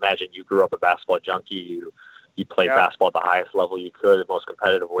 I imagine you grew up a basketball junkie. You played basketball at the highest level you could, the most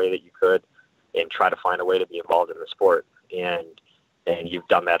competitive way that you could, and try to find a way to be involved in the sport. And you've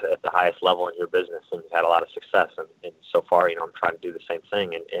done that at the highest level in your business, and you've had a lot of success. And so far, I'm trying to do the same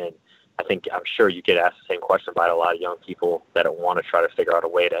thing. And I'm sure you get asked the same question by a lot of young people that want to try to figure out a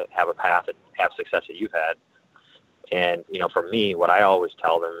way to have a path and have success that you've had. And, for me, what I always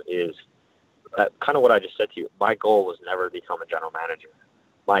tell them is kind of what I just said to you. My goal was never to become a general manager.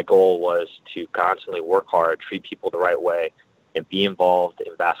 My goal was to constantly work hard, treat people the right way, and be involved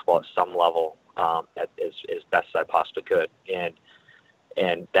in basketball at some level as best as I possibly could.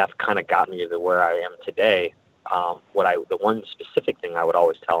 And that's kind of got me to where I am today. The one specific thing I would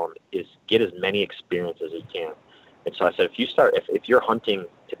always tell them is get as many experiences as you can. And so I said, if you're hunting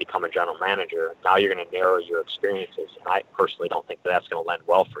to become a general manager, now you're going to narrow your experiences. And I personally don't think that's going to lend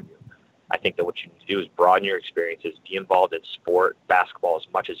well for you. I think that what you need to do is broaden your experiences, be involved in sport, basketball as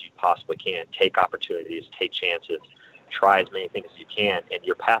much as you possibly can, take opportunities, take chances, try as many things as you can, and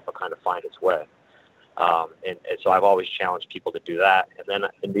your path will kind of find its way. And so I've always challenged people to do that. And then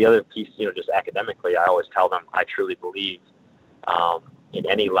in the other piece, just academically, I always tell them I truly believe in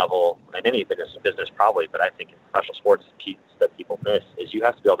any level, in any business probably, but I think in professional sports, the piece that people miss is you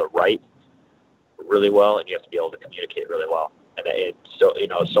have to be able to write really well and you have to be able to communicate really well. And so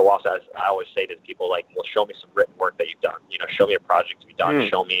often I always say to people, like, well, show me some written work that you've done. Show me a project you've done.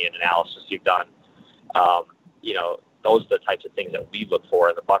 Show me an analysis you've done. Those are the types of things that we look for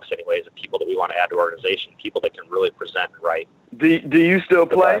in the Bucks anyways, the people that we want to add to our organization, people that can really present and write. Do you still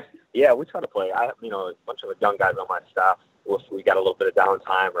play? Yeah, we try to play. A bunch of the young guys on my staff, if we got a little bit of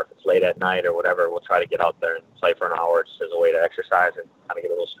downtime or if it's late at night or whatever, we'll try to get out there and play for an hour just as a way to exercise and kind of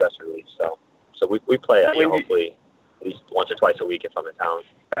get a little stress relief. So we play hopefully at least once or twice a week if I'm in town.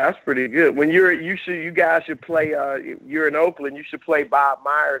 That's pretty good. When you guys should play. You're in Oakland. You should play Bob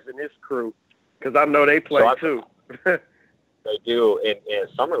Myers and his crew because I know they play too. They do. In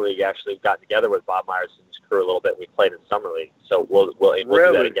Summer League, actually got together with Bob Myers and his crew a little bit. We played in Summer League, so we'll do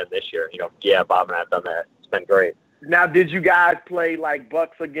that again this year. Yeah, Bob and I have done that. It's been great. Now, did you guys play like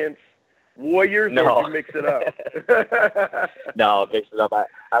Bucks against Warriors, no. Or did you mix it up? No, mix it up. I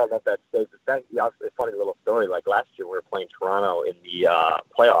don't know if that's safe to say. It's a funny little story. Like last year, we were playing Toronto in the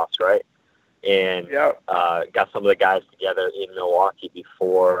playoffs, right? And got some of the guys together in Milwaukee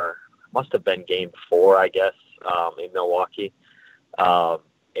before. Must have been Game 4, I guess, in Milwaukee.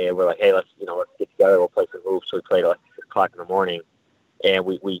 And we're like, hey, let's get together. We'll play some moves. So we played at like 6 o'clock in the morning. And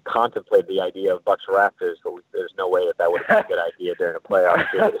we contemplated the idea of Bucks Raptors, but there's no way that would have been a good idea during a playoff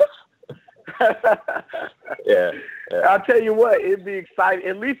series. Yeah. I'll tell you what, it'd be exciting.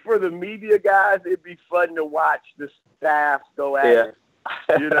 At least for the media guys, it'd be fun to watch the staff go at it.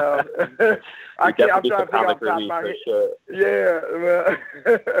 I'm trying to think off the top of my head. Sure. Yeah.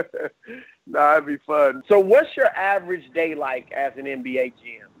 No, it'd be fun. So what's your average day like as an NBA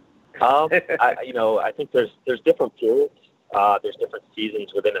GM? I think there's different periods. There's different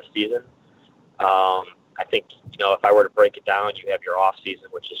seasons within a season. I think, if I were to break it down, you have your off season,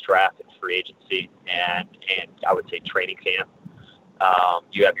 which is draft and free agency, and I would say training camp.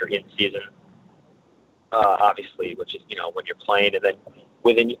 You have your in season, obviously, which is, when you're playing, and then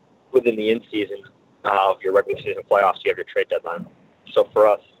within the in season of your regular season playoffs, you have your trade deadline. So for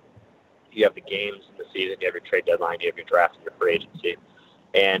us, you have the games in the season, you have your trade deadline, you have your draft and your free agency,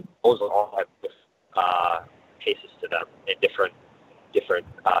 and those all have different paces to them and different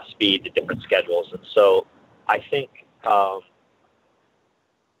speeds and different schedules. And so I think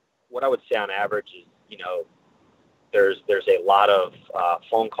what I would say on average is, there's a lot of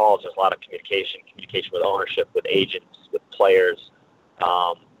phone calls, there's a lot of communication with ownership, with agents, with players,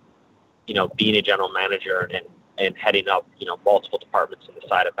 being a general manager and heading up, multiple departments in the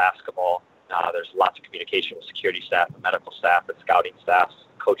side of basketball. There's lots of communication with security staff, and medical staff, and scouting staff,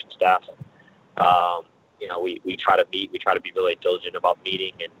 coaching staff. We try to meet. We try to be really diligent about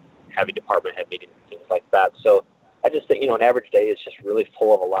meeting and having department head meetings and things like that. So I just think, an average day is just really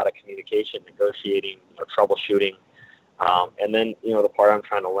full of a lot of communication, negotiating, troubleshooting. And then, the part I'm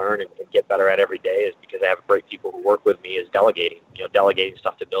trying to learn and get better at every day is because I have great people who work with me is delegating, delegating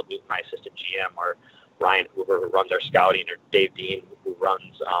stuff to Bill Newton, my assistant GM, or Ryan Hoover, who runs our scouting, or Dave Dean, who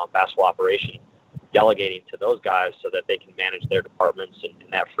runs basketball operations, delegating to those guys so that they can manage their departments, and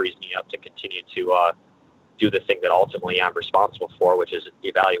that frees me up to continue to do the thing that ultimately I'm responsible for, which is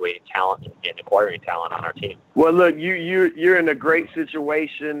evaluating talent and acquiring talent on our team. Well, look, you're in a great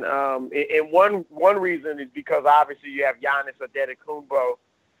situation, and one reason is because obviously you have Giannis Antetokounmpo,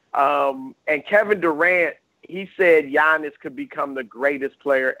 and Kevin Durant. He said Giannis could become the greatest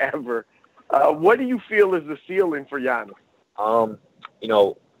player ever. What do you feel is the ceiling for Giannis?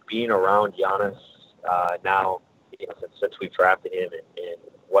 Being around Giannis now, since we drafted him, and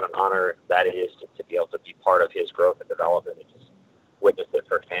what an honor that is to be able to be part of his growth and development and just witness it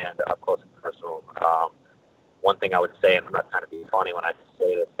firsthand, up close and personal. One thing I would say, and I'm not trying to be funny when I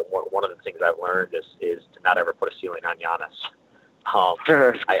say this, but one of the things I've learned is to not ever put a ceiling on Giannis.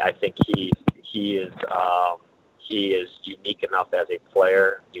 I think he is unique enough as a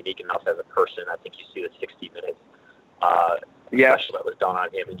player, unique enough as a person. I think you see the 60 minutes special that was done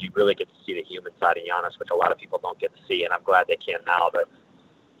on him, and you really get to see the human side of Giannis, which a lot of people don't get to see, and I'm glad they can now. But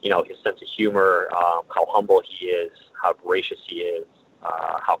his sense of humor, how humble he is, how gracious he is,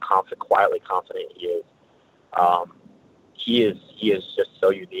 how quietly confident he is. he is just so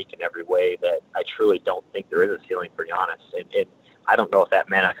unique in every way that I truly don't think there is a ceiling for Giannis. And I don't know if that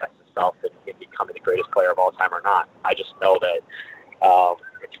manifests itself in becoming the greatest player of all time or not. I just know that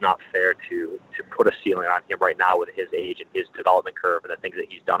it's not fair to put a ceiling on him right now with his age and his development curve and the things that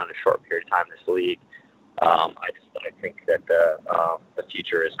he's done in a short period of time in this league. I think that the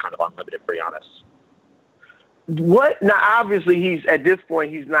future is kind of unlimited for Giannis. Now, obviously, he's at this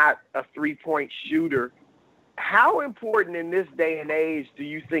point, he's not a three-point shooter. How important in this day and age do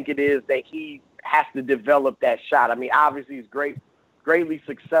you think it is that he has to develop that shot? I mean, obviously, he's greatly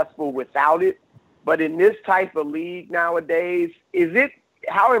successful without it. But in this type of league nowadays,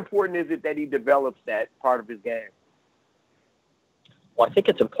 how important is it that he develops that part of his game? Well, I think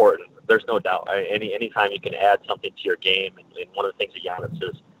it's important. There's no doubt. Anytime you can add something to your game, and one of the things that Giannis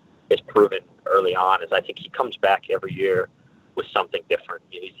is proven early on is I think he comes back every year with something different.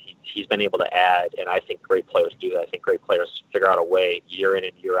 He's been able to add, and I think great players do that. I think great players figure out a way year in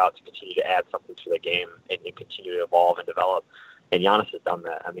and year out to continue to add something to the game and continue to evolve and develop. And Giannis has done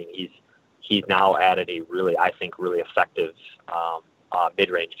that. I mean, he's now added a really effective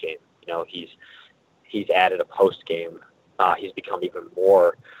mid-range game. He's added a post game. He's become even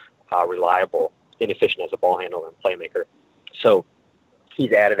more reliable and efficient as a ball handler and playmaker. So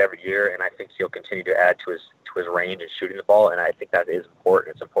he's added every year, and I think he'll continue to add to his range and shooting the ball, and I think that is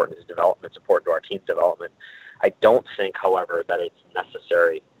important. It's important to his development. It's important to our team's development. I don't think, however, that it's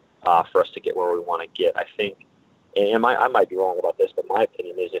necessary for us to get where we want to get. I think, and I might be wrong about this, but my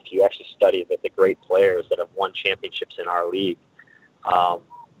opinion is if you actually study the great players that have won championships in our league,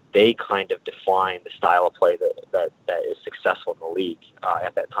 they kind of define the style of play that is successful in the league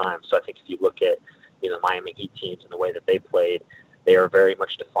at that time. So I think if you look at the Miami Heat teams and the way that they played, they are very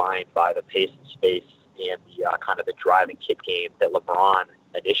much defined by the pace and space and the kind of the drive and kick game that LeBron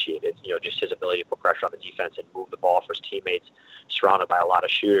initiated. Just his ability to put pressure on the defense and move the ball for his teammates, surrounded by a lot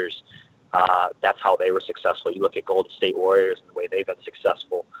of shooters. That's how they were successful. You look at Golden State Warriors and the way they've been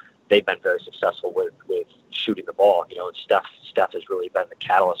successful. They've been very successful with shooting the ball. And Steph has really been the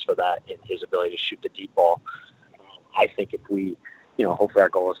catalyst for that in his ability to shoot the deep ball. I think if we, hopefully our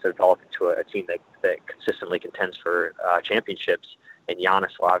goal is to develop into a team that consistently contends for championships, and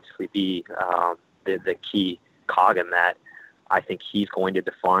Giannis will obviously be the key cog in that. I think he's going to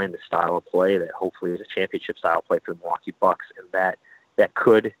define the style of play that hopefully is a championship style play for the Milwaukee Bucks, and that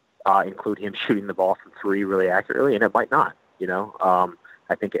could include him shooting the ball from three really accurately, and it might not.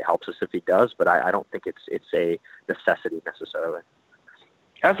 I think it helps us if he does, but I don't think it's a necessity necessarily.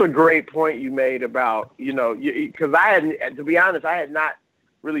 That's a great point you made about, because to be honest, I had not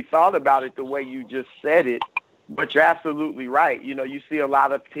really thought about it the way you just said it, but you're absolutely right. You see a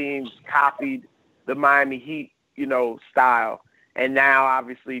lot of teams copied the Miami Heat, style, and now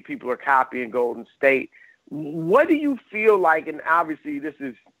obviously people are copying Golden State. What do you feel like, and obviously this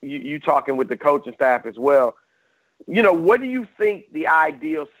is you talking with the coaching staff as well, what do you think the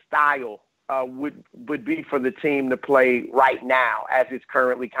ideal style would be for the team to play right now as it's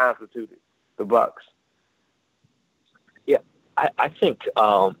currently constituted, the Bucks? Yeah, I think,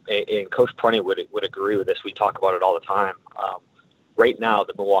 and Coach Prunty would agree with this. We talk about it all the time. Right now,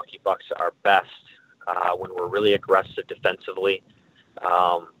 the Milwaukee Bucks are best when we're really aggressive defensively.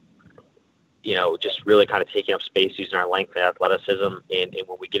 Just really kind of taking up space using our length and athleticism. And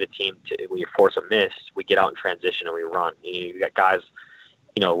when we get a team when you force a miss, we get out in transition and we run. You got guys,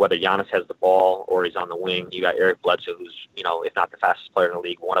 whether Giannis has the ball or he's on the wing, you got Eric Bledsoe, who's, if not the fastest player in the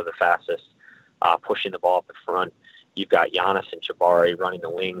league, one of the fastest, pushing the ball up in front. You've got Giannis and Jabari running the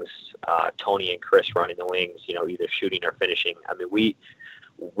wings, Tony and Chris running the wings, either shooting or finishing. I mean, we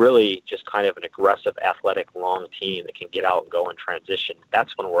really just kind of an aggressive, athletic, long team that can get out and go in transition.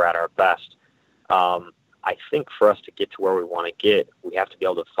 That's when we're at our best. I think for us to get to where we want to get, we have to be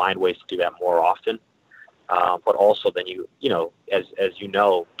able to find ways to do that more often. But also then as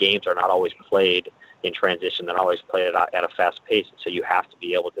games are not always played in transition. They're not always played at a fast pace. So you have to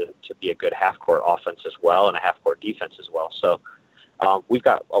be able to be a good half-court offense as well and a half-court defense as well. So we've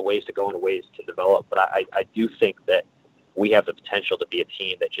got a ways to go and ways to develop. But I do think that we have the potential to be a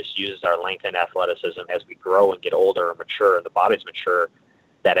team that just uses our length and athleticism as we grow and get older and mature and the body's mature.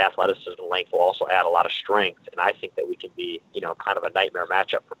 That athleticism and length will also add a lot of strength. And I think that we can be, kind of a nightmare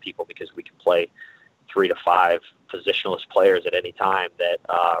matchup for people because we can play 3 to 5 positionless players at any time that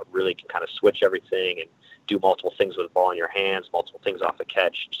really can kind of switch everything and do multiple things with the ball in your hands, multiple things off the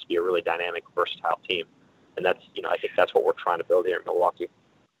catch, just be a really dynamic, versatile team. And that's, I think that's what we're trying to build here in Milwaukee.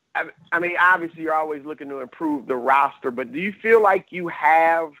 I mean, obviously you're always looking to improve the roster, but do you feel like you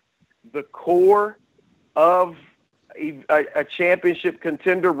have the core of a championship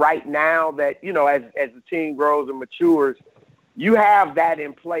contender right now that, as the team grows and matures, you have that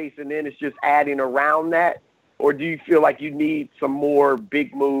in place, and then it's just adding around that? Or do you feel like you need some more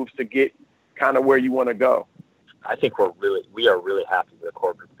big moves to get kind of where you want to go? I think we are really happy with the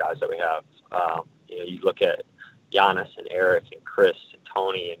core group of guys that we have. You look at Giannis and Eric and Chris and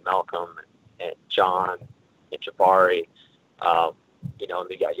Tony and Malcolm and John and Jabari. And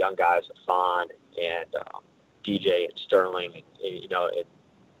they got young guys, Hassan and DJ and Sterling. And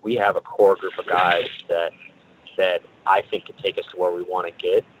we have a core group of guys that I think can take us to where we want to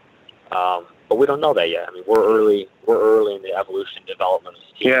get. But we don't know that yet. I mean, we're early in the evolution and development of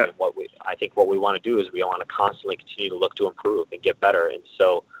this team. Yeah. And I think what we want to do is we want to constantly continue to look to improve and get better. And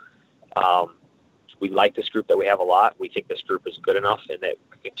so we like this group that we have a lot. We think this group is good enough and that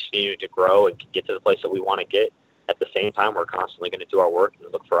we continue to grow and get to the place that we want to get. At the same time, we're constantly going to do our work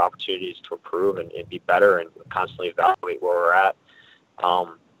and look for opportunities to improve and be better and constantly evaluate where we're at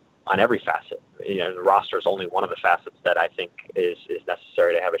on every facet. The roster is only one of the facets that I think is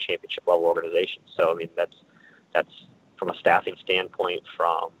necessary to have a championship level organization. So, I mean, that's from a staffing standpoint,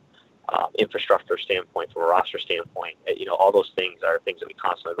 from infrastructure standpoint, from a roster standpoint. All those things are things that we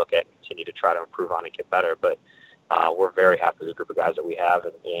constantly look at and continue to try to improve on and get better. But we're very happy with the group of guys that we have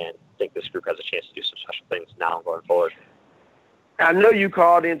and think this group has a chance to do some special things now and going forward. I know you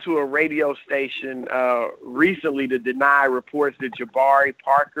called into a radio station recently to deny reports that Jabari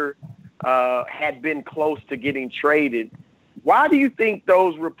Parker had been close to getting traded. Why do you think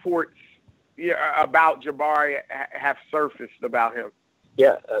those reports about Jabari have surfaced about him?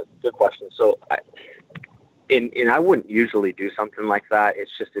 Yeah, good question. So, I wouldn't usually do something like that.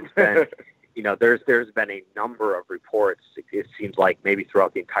 It's been, there's been a number of reports. It seems like maybe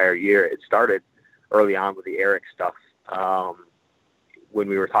throughout the entire year. It started early on with the Eric stuff. When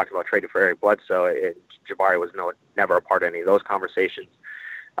we were talking about trading for Eric Bledsoe, Jabari was never a part of any of those conversations.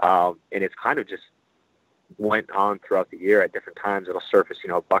 And it's kind of just went on throughout the year at different times. It'll surface,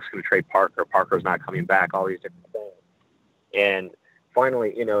 Bucks going to trade Parker. Parker's not coming back, all these different things. And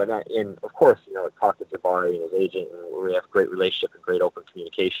finally, and of course, talk to Jabari and his agent, and we have a great relationship and great open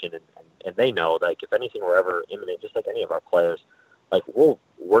communication. And they know, like, if anything were ever imminent, just like any of our players, like,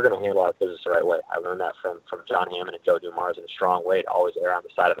 we're going to handle our business the right way. I learned that from John Hammond and Joe Dumars in a strong way, to always err on the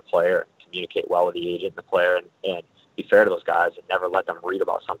side of the player and communicate well with the agent and the player and be fair to those guys and never let them read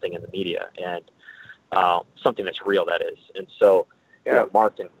about something in the media and something that's real, that is. And so,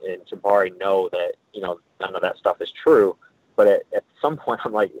 Mark and Jabari know that, none of that stuff is true. But at some point,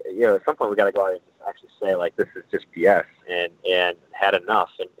 I'm like, at some point we got to go out and just actually say, like, this is just BS and had enough.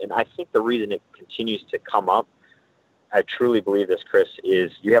 And I think the reason it continues to come up, I truly believe this, Chris,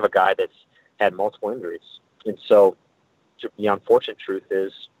 is you have a guy that's had multiple injuries. And so the unfortunate truth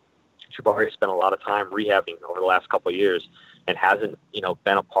is Jabari spent a lot of time rehabbing over the last couple of years and hasn't,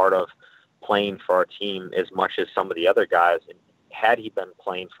 been a part of playing for our team as much as some of the other guys. And had he been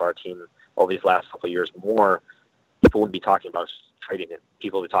playing for our team over these last couple of years more, people wouldn't be talking about trading him.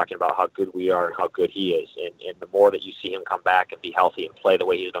 People would be talking about how good we are and how good he is. And the more that you see him come back and be healthy and play the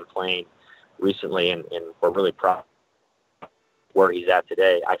way he's been playing recently, and we're really proud where he's at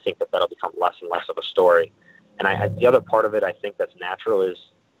today, I think that'll become less and less of a story. And the other part of it, I think that's natural, is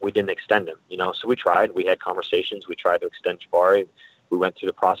we didn't extend him. So we tried. We had conversations. We tried to extend Jabari. We went through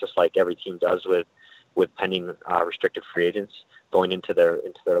the process like every team does with pending restricted free agents going into their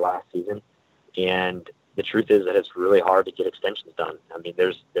last season. And the truth is that it's really hard to get extensions done. I mean,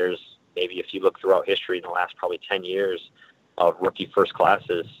 there's maybe, if you look throughout history in the last probably 10 years of rookie first round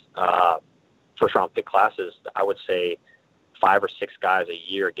pick classes, I would say 5 or 6 guys a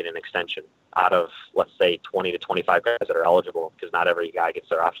year get an extension out of, let's say, 20 to 25 guys that are eligible, because not every guy gets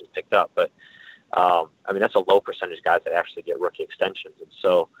their options picked up. But, that's a low percentage of guys that actually get rookie extensions. And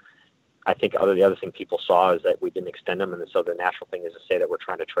so I think the other thing people saw is that we didn't extend him, and so the natural thing is to say that we're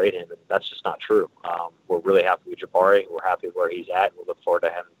trying to trade him, and that's just not true. We're really happy with Jabari. We're happy with where he's at, and we look forward to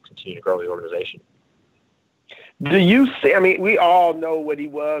having him continue to grow the organization. Do you see, we all know what he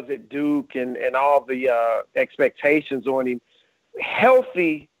was at Duke and all the expectations on him.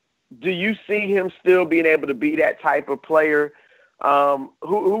 Healthy, do you see him still being able to be that type of player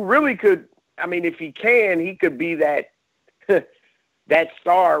who really could, if he can, he could be that that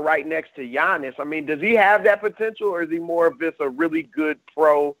star right next to Giannis? Does he have that potential, or is he more of just a really good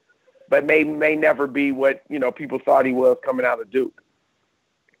pro, but may never be what, people thought he was coming out of Duke?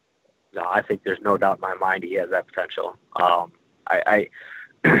 No, I think there's no doubt in my mind he has that potential.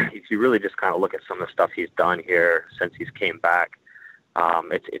 If you really just kind of look at some of the stuff he's done here since he's came back,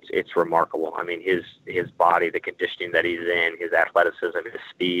 it's remarkable. His body, the conditioning that he's in, his athleticism, his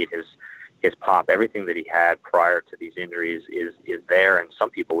speed, his pop, everything that he had prior to these injuries is there, and some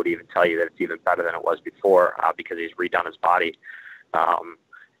people would even tell you that it's even better than it was before because he's redone his body.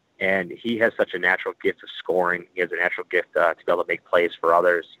 And he has such a natural gift of scoring. He has a natural gift to be able to make plays for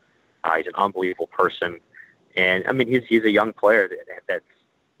others. He's an unbelievable person. And, I mean, he's a young player that's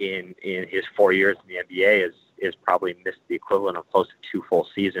in his 4 years in the NBA is probably missed the equivalent of close to 2 full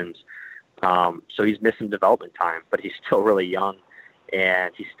seasons. So he's missing development time, but he's still really young,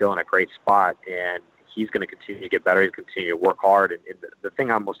 and he's still in a great spot. And he's going to continue to get better. He's going to continue to work hard. And the thing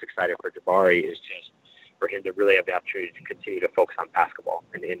I'm most excited for Jabari is just for him to really have the opportunity to continue to focus on basketball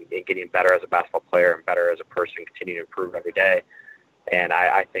and getting better as a basketball player and better as a person, continue to improve every day. And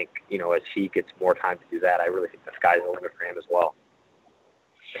I think, as he gets more time to do that, I really think the sky's the limit for him as well.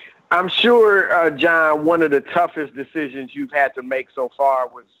 I'm sure, John, one of the toughest decisions you've had to make so far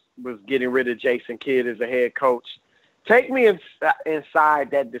was getting rid of Jason Kidd as a head coach. Take me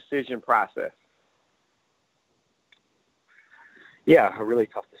inside that decision process. Yeah, a really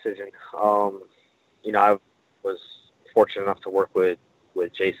tough decision. I was fortunate enough to work with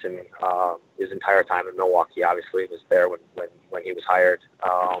Jason his entire time in Milwaukee. Obviously, he was there when he was hired.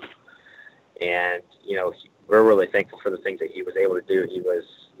 We're really thankful for the things that he was able to do. He was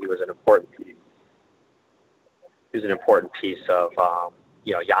an important piece of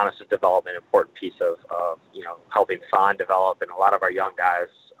Giannis's development, important piece of helping Thon develop, and a lot of our young guys.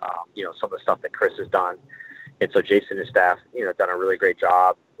 Some of the stuff that Chris has done. And so Jason and his staff, done a really great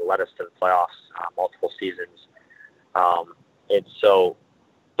job, led us to the playoffs multiple seasons. And so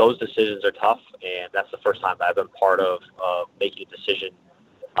those decisions are tough, and that's the first time I've been part of making a decision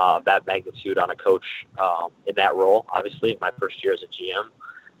of that magnitude on a coach in that role, obviously, my first year as a GM.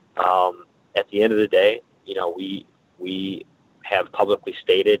 At the end of the day, we have publicly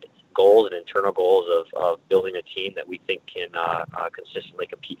stated goals and internal goals of building a team that we think can consistently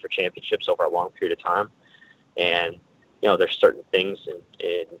compete for championships over a long period of time. And, there's certain things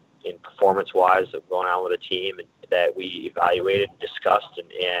in performance-wise of going on with a team that we evaluated and discussed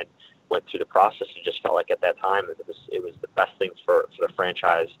and went through the process and just felt like at that time it was the best thing for the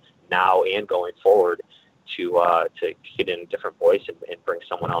franchise now and going forward to get in a different voice and bring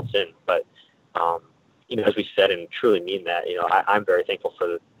someone else in. But, as we said and truly mean that, I'm very thankful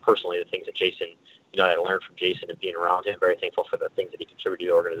for personally the things that Jason, I learned from Jason and being around him. Very thankful for the things that he contributed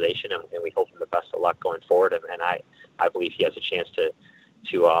to the organization, and we hope him the best of luck going forward. And I believe he has a chance to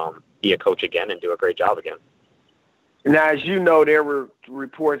be a coach again and do a great job again. Now, as you know, there were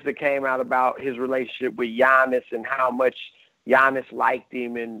reports that came out about his relationship with Giannis and how much Giannis liked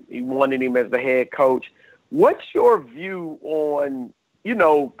him and he wanted him as the head coach. What's your view on,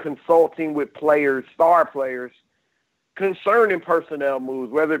 consulting with players, star players, concerning personnel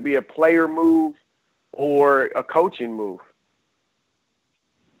moves, whether it be a player move or a coaching move?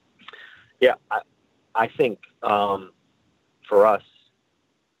 Yeah, I think for us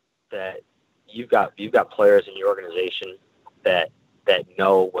that you've got players in your organization that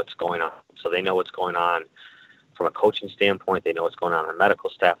know what's going on. So they know what's going on from a coaching standpoint. They know what's going on in medical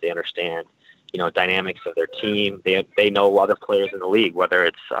staff. They understand, dynamics of their team. They know other players in the league, whether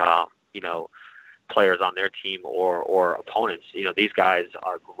it's players on their team or opponents. These guys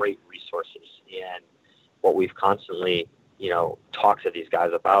are great resources. And what we've constantly, talked to these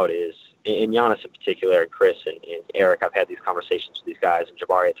guys about is, and Giannis in particular, and Chris and Eric, I've had these conversations with these guys, and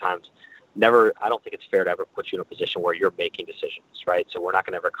Jabari at times. I don't think it's fair to ever put you in a position where you're making decisions, right? So we're not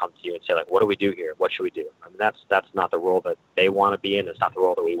going to ever come to you and say, like, what do we do here? What should we do? I mean, that's not the role that they want to be in. It's not the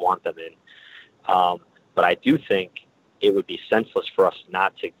role that we want them in. But I do think it would be senseless for us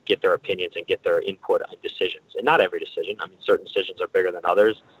not to get their opinions and get their input on decisions. And not every decision. I mean, certain decisions are bigger than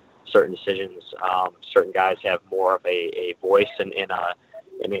others. Certain decisions, certain guys have more of a voice and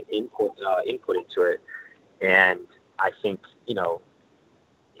an input into it. And I think,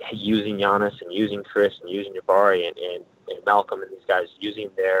 using Giannis and using Chris and using Jabari and Malcolm and these guys, using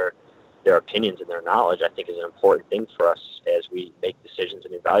their opinions and their knowledge, I think is an important thing for us as we make decisions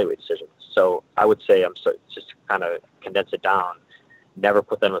and evaluate decisions. So I would say, just to kind of condense it down, never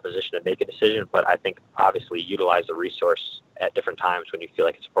put them in a position to make a decision, but I think obviously utilize the resource at different times when you feel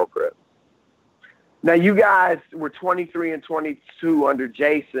like it's appropriate. Now, you guys were 23 and 22 under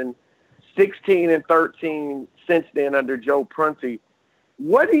Jason, 16 and 13 since then under Joe Prunty.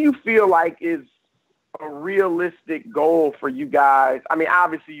 What do you feel like is a realistic goal for you guys? I mean,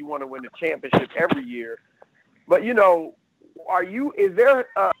 obviously you want to win the championship every year, but is there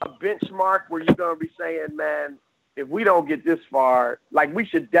a benchmark where you're going to be saying, man, if we don't get this far, like we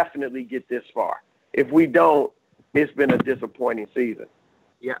should definitely get this far. If we don't, it's been a disappointing season.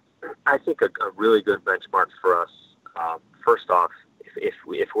 Yeah, I think a really good benchmark for us, first off, if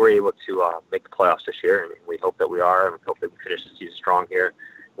we're able to make the playoffs this year, and we hope that we are, and we hope that we finish the season strong here,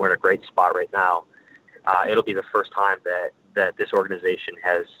 we're in a great spot right now. It'll be the first time that this organization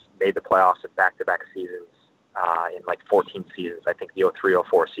has made the playoffs in back-to-back seasons in like 14 seasons. I think the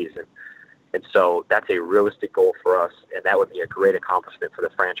 03-04 season. And so that's a realistic goal for us, and that would be a great accomplishment for the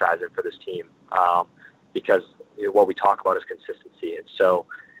franchise and for this team because what we talk about is consistency. And so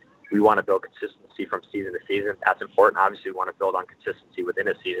we want to build consistency from season to season. That's important. Obviously, we want to build on consistency within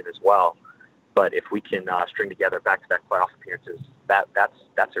a season as well. But if we can string together back-to-back playoff appearances,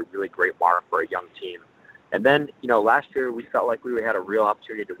 that's a really great mark for a young team. And then, last year we felt like we had a real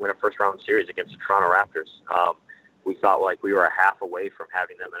opportunity to win a first-round series against the Toronto Raptors. We felt like we were a half away from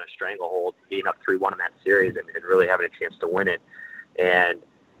having them in a stranglehold, being up 3-1 in that series and really having a chance to win it. And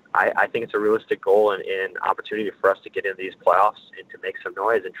I think it's a realistic goal and opportunity for us to get into these playoffs and to make some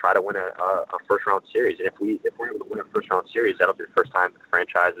noise and try to win a first-round series. And if we're able to win a first-round series, that'll be the first time the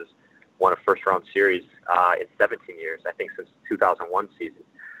franchise has won a first-round series in 17 years, I think since the 2001 season.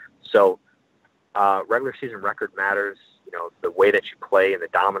 So regular season record matters. The way that you play and the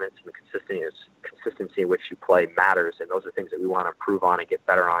dominance and the consistency in which you play matters, and those are things that we want to improve on and get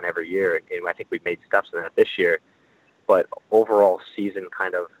better on every year. And I think we've made steps in that this year. But overall season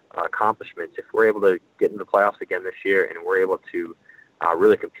kind of accomplishments, if we're able to get into the playoffs again this year and we're able to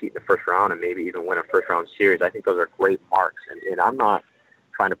really compete in the first round and maybe even win a first-round series, I think those are great marks. And I'm not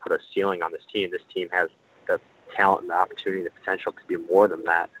trying to put a ceiling on this team. This team has the talent and the opportunity and the potential to be more than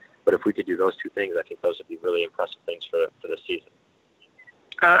that. But if we could do those two things, I think those would be really impressive things for this season.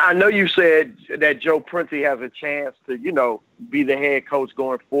 I know you said that Joe Prunty has a chance to, be the head coach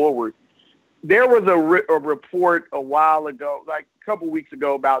going forward. There was a report a while ago, like a couple weeks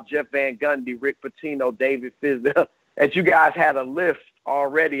ago, about Jeff Van Gundy, Rick Pitino, David Fizdale, that you guys had a list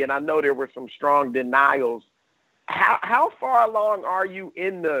already, and I know there were some strong denials. How far along are you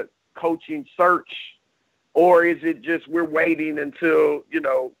in the coaching search? Or is it just we're waiting until,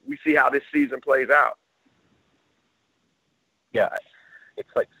 we see how this season plays out? Yeah, it's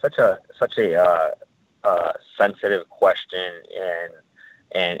like such a sensitive question,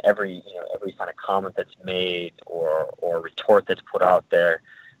 and every kind of comment that's made or retort that's put out there,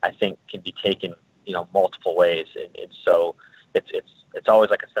 I think can be taken multiple ways, and so it's always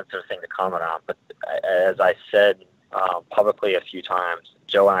like a sensitive thing to comment on. But as I said publicly a few times,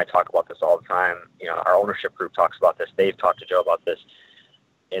 Joe and I talk about this all the time. Our ownership group talks about this. They've talked to Joe about this.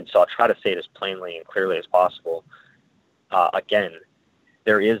 And so I'll try to say it as plainly and clearly as possible. Again,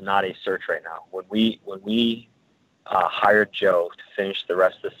 there is not a search right now. When we hired Joe to finish the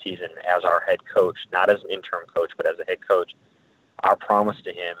rest of the season as our head coach, not as an interim coach, but as a head coach, our promise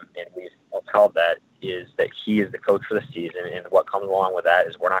to him, and we've upheld that, is that he is the coach for the season. And what comes along with that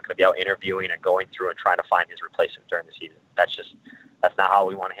is we're not going to be out interviewing and going through and trying to find his replacement during the season. That's not how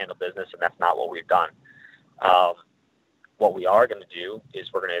we want to handle business, and that's not what we've done. What we are going to do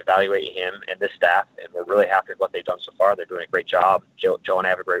is we're going to evaluate him and this staff, and we're really happy with what they've done so far. They're doing a great job. Joe and I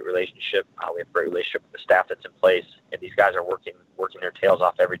have a great relationship. We have a great relationship with the staff that's in place, and these guys are working their tails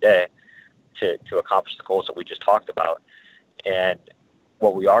off every day to accomplish the goals that we just talked about. And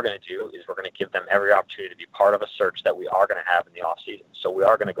what we are going to do is we're going to give them every opportunity to be part of a search that we are going to have in the off season. So we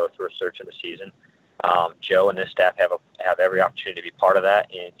are going to go through a search in the season. Joe and his staff have every opportunity to be part of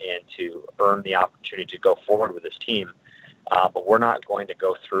that and to earn the opportunity to go forward with this team. But we're not going to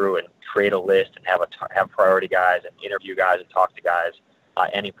go through and create a list and have priority guys and interview guys and talk to guys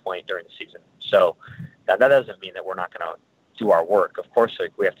at any point during the season. So that doesn't mean that we're not going to do our work. Of course,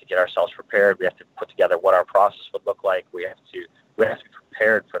 we have to get ourselves prepared. We have to put together what our process would look like. We have to be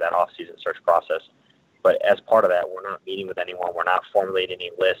prepared for that off-season search process. But as part of that, we're not meeting with anyone. We're not formulating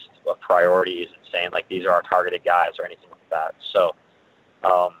any list of priorities and saying, like, these are our targeted guys or anything like that. So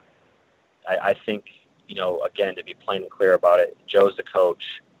I think, again, to be plain and clear about it, Joe's the coach.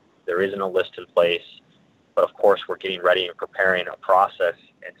 There isn't a list in place. But, of course, we're getting ready and preparing a process,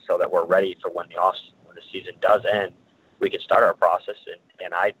 and so that we're ready for when the season does end, we can start our process.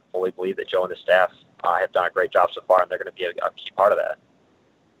 And I fully believe that Joe and the staff have done a great job so far, and they're going to be a key part of that.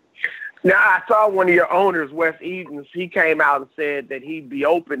 Now, I saw one of your owners, Wes Edens, he came out and said that he'd be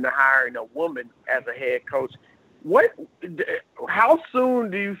open to hiring a woman as a head coach. How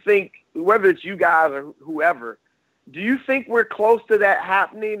soon do you think, whether it's you guys or whoever, do you think we're close to that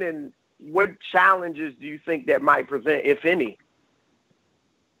happening, and what challenges do you think that might present, if any?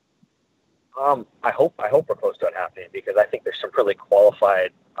 I hope we're close to it happening, because I think there's some really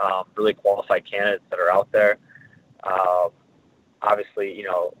qualified candidates that are out there. Obviously,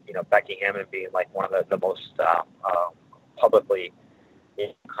 Becky Hammond being like one of the most publicly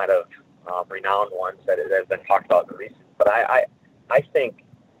kind of renowned ones that has been talked about in the recent. But I I think,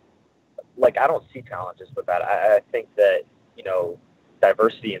 like, I don't see challenges with that. I think that, you know,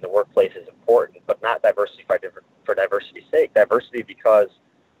 diversity in the workplace is important, but not diversity for diversity's sake. Diversity because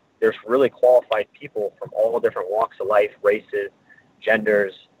there's really qualified people from all different walks of life, races,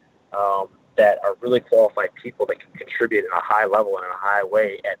 genders, that are really qualified people that can contribute in a high level and in a high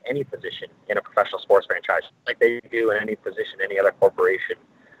way at any position in a professional sports franchise, like they do in any position, any other corporation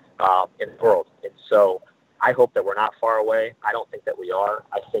in the world. And so I hope that we're not far away. I don't think that we are.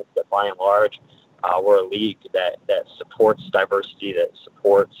 I think that by and large, we're a league that supports diversity, that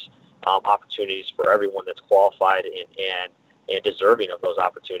supports opportunities for everyone that's qualified and deserving of those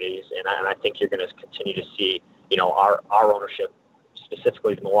opportunities. And I think you're going to continue to see, you know, our ownership,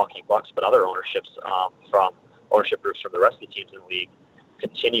 specifically the Milwaukee Bucks, but other ownerships from ownership groups from the rest of the teams in the league,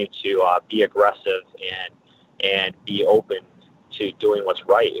 continue to be aggressive and be open to doing what's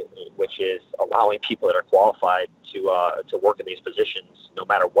right, which is allowing people that are qualified to work in these positions, no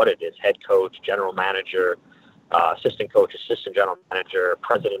matter what it is: head coach, general manager, assistant coach, assistant general manager,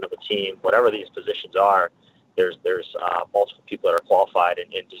 president of a team, whatever these positions are. There's multiple people that are qualified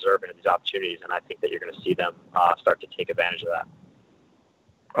and deserving of these opportunities, and I think that you're going to see them start to take advantage of that.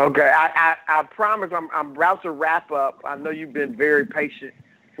 Okay, I promise I'm about to wrap up. I know you've been very patient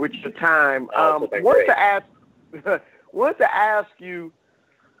with your time. Wanted to ask you,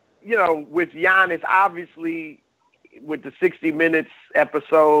 you know, with Giannis, obviously with the 60 Minutes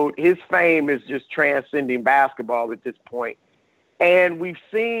episode, his fame is just transcending basketball at this point. And we've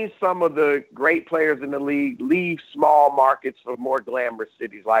seen some of the great players in the league leave small markets for more glamorous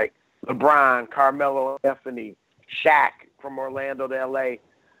cities like LeBron, Carmelo Anthony, Shaq from Orlando to LA.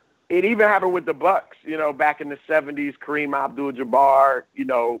 It even happened with the Bucks, you know, back in the 70s, Kareem Abdul-Jabbar, you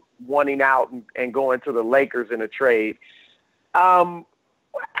know, wanting out and going to the Lakers in a trade. How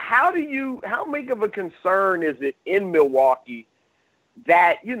big of a concern is it in Milwaukee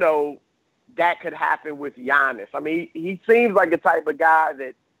that, you know, that could happen with Giannis? I mean, he seems like the type of guy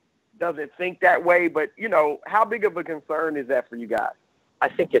that doesn't think that way, but, you know, how big of a concern is that for you guys? I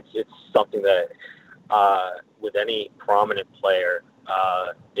think it's something that with any prominent player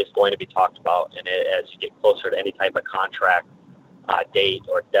is going to be talked about. And as you get closer to any type of contract date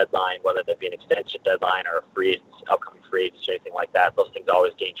or deadline, whether that be an extension deadline or a upcoming free agency or anything like that, those things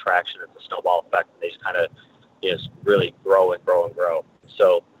always gain traction. It's a snowball effect, and they just kind of just really grow and grow and grow.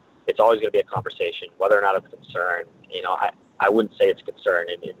 So it's always going to be a conversation, whether or not it's a concern. You know, I wouldn't say it's a concern,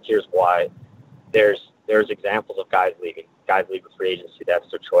 and here's why. There's examples of guys leaving free agency. That's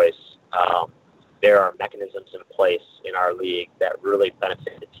their choice. There are mechanisms in place in our league that really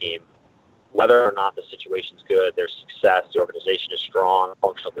benefit the team, whether or not the situation's good, there's success, the organization is strong,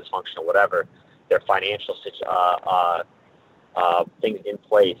 functional, dysfunctional, whatever. There are financial things in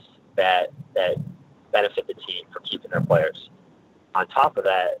place that benefit the team for keeping their players. On top of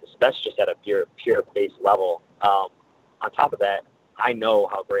that, that's just at a pure base level. On top of that, I know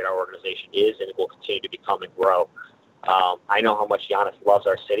how great our organization is, and it will continue to become and grow. I know how much Giannis loves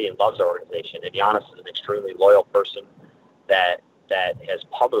our city and loves our organization, and Giannis is an extremely loyal person that has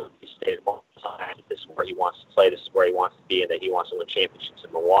publicly stated multiple times that this is where he wants to play, this is where he wants to be, and that he wants to win championships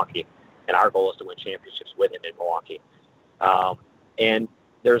in Milwaukee. And our goal is to win championships with him in Milwaukee. And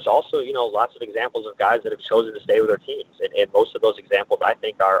there's also, you know, lots of examples of guys that have chosen to stay with their teams. And most of those examples, I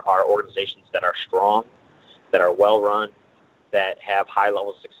think, are organizations that are strong, that are well-run, that have high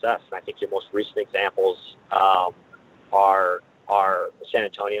levels of success. And I think your most recent examples are San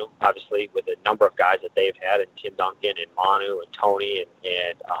Antonio, obviously, with a number of guys that they've had, and Tim Duncan and Manu and Tony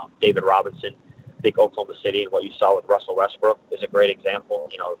and David Robinson. I think Oklahoma City and what you saw with Russell Westbrook is a great example.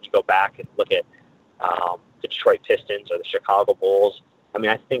 You know, if you go back and look at the Detroit Pistons or the Chicago Bulls, I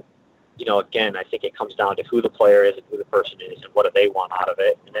mean, I think, you know, again, I think it comes down to who the player is and who the person is and what do they want out of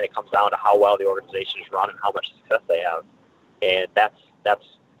it. And then it comes down to how well the organization is run and how much success they have. And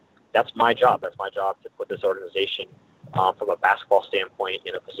that's my job. That's my job to put this organization from a basketball standpoint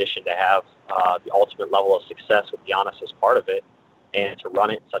in a position to have the ultimate level of success with Giannis as part of it, and to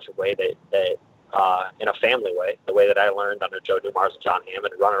run it in such a way that in a family way, the way that I learned under Joe Dumars and John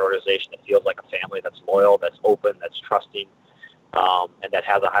Hammond, run an organization that feels like a family, that's loyal, that's open, that's trusting, and that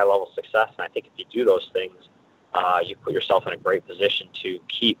has a high level of success. And I think if you do those things, you put yourself in a great position to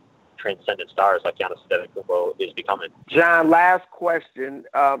keep transcendent stars like Giannis Antetokounmpo is becoming. John, last question.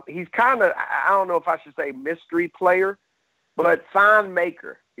 He's kind of, I don't know if I should say mystery player, but sign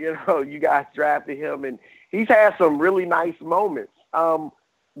maker. You know, you guys drafted him, and he's had some really nice moments.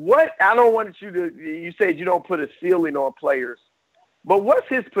 What, I don't want you to, you said you don't put a ceiling on players, but what's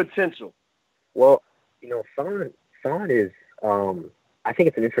his potential? Well, you know, Son is, I think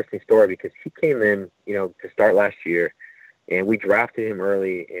it's an interesting story because he came in, you know, to start last year, And we drafted him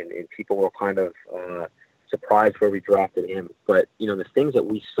early, and people were kind of surprised where we drafted him. But, the things that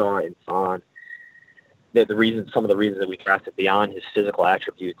we saw in Thon, some of the reasons that we drafted beyond his physical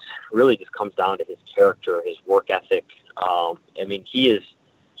attributes really just comes down to his character, his work ethic.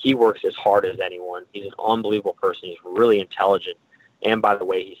 He works as hard as anyone. He's an unbelievable person. He's really intelligent. And by the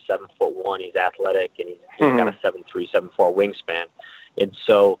way, he's 7'1". He's athletic, and he's got a 7'3", 7'4" wingspan. And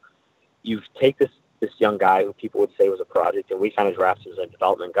so you take this young guy who people would say was a project, and we kind of drafted him as a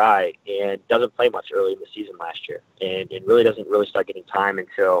development guy, and doesn't play much early in the season last year, and really doesn't start getting time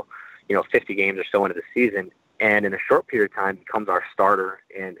until 50 games or so into the season. And in a short period of time, becomes our starter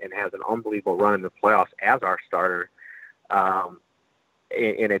and has an unbelievable run in the playoffs as our starter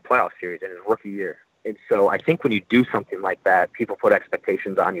in a playoff series in his rookie year. And so I think when you do something like that, people put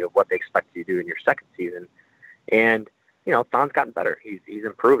expectations on you of what they expect you to do in your second season. And, Thon's gotten better. He's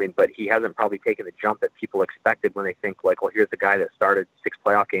improving, but he hasn't probably taken the jump that people expected when they think, like, well, here's the guy that started 6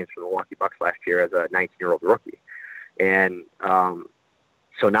 playoff games for the Milwaukee Bucks last year as a 19-year-old rookie. And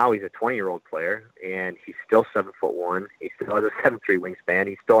so now he's a 20-year-old player, and he's still 7'1". He still has a 7'3" wingspan.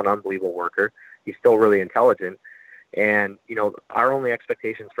 He's still an unbelievable worker. He's still really intelligent. And, our only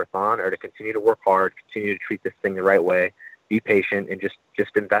expectations for Thon are to continue to work hard, continue to treat this thing the right way, be patient, and just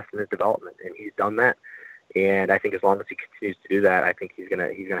invest in his development. And he's done that. And I think as long as he continues to do that, I think he's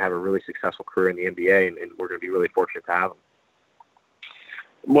gonna have a really successful career in the NBA, and we're gonna be really fortunate to have him.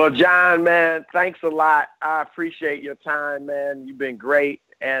 Well, Jon, man, thanks a lot. I appreciate your time, man. You've been great,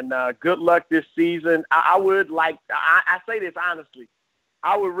 and good luck this season. I say this honestly,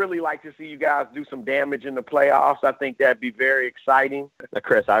 I would really like to see you guys do some damage in the playoffs. I think that'd be very exciting.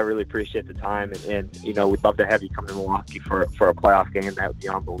 Chris, I really appreciate the time, and we'd love to have you come to Milwaukee for a playoff game. That would be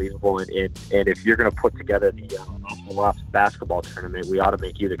unbelievable. And if you're going to put together the Ops basketball tournament, we ought to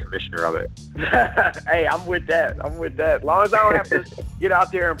make you the commissioner of it. Hey, I'm with that. As long as I don't have to get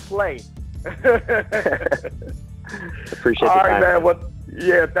out there and play. Appreciate the time. All right, man. Well,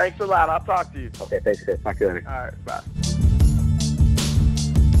 yeah, thanks a lot. I'll talk to you. Okay, thanks, Chris. Talk to you later. All right, bye.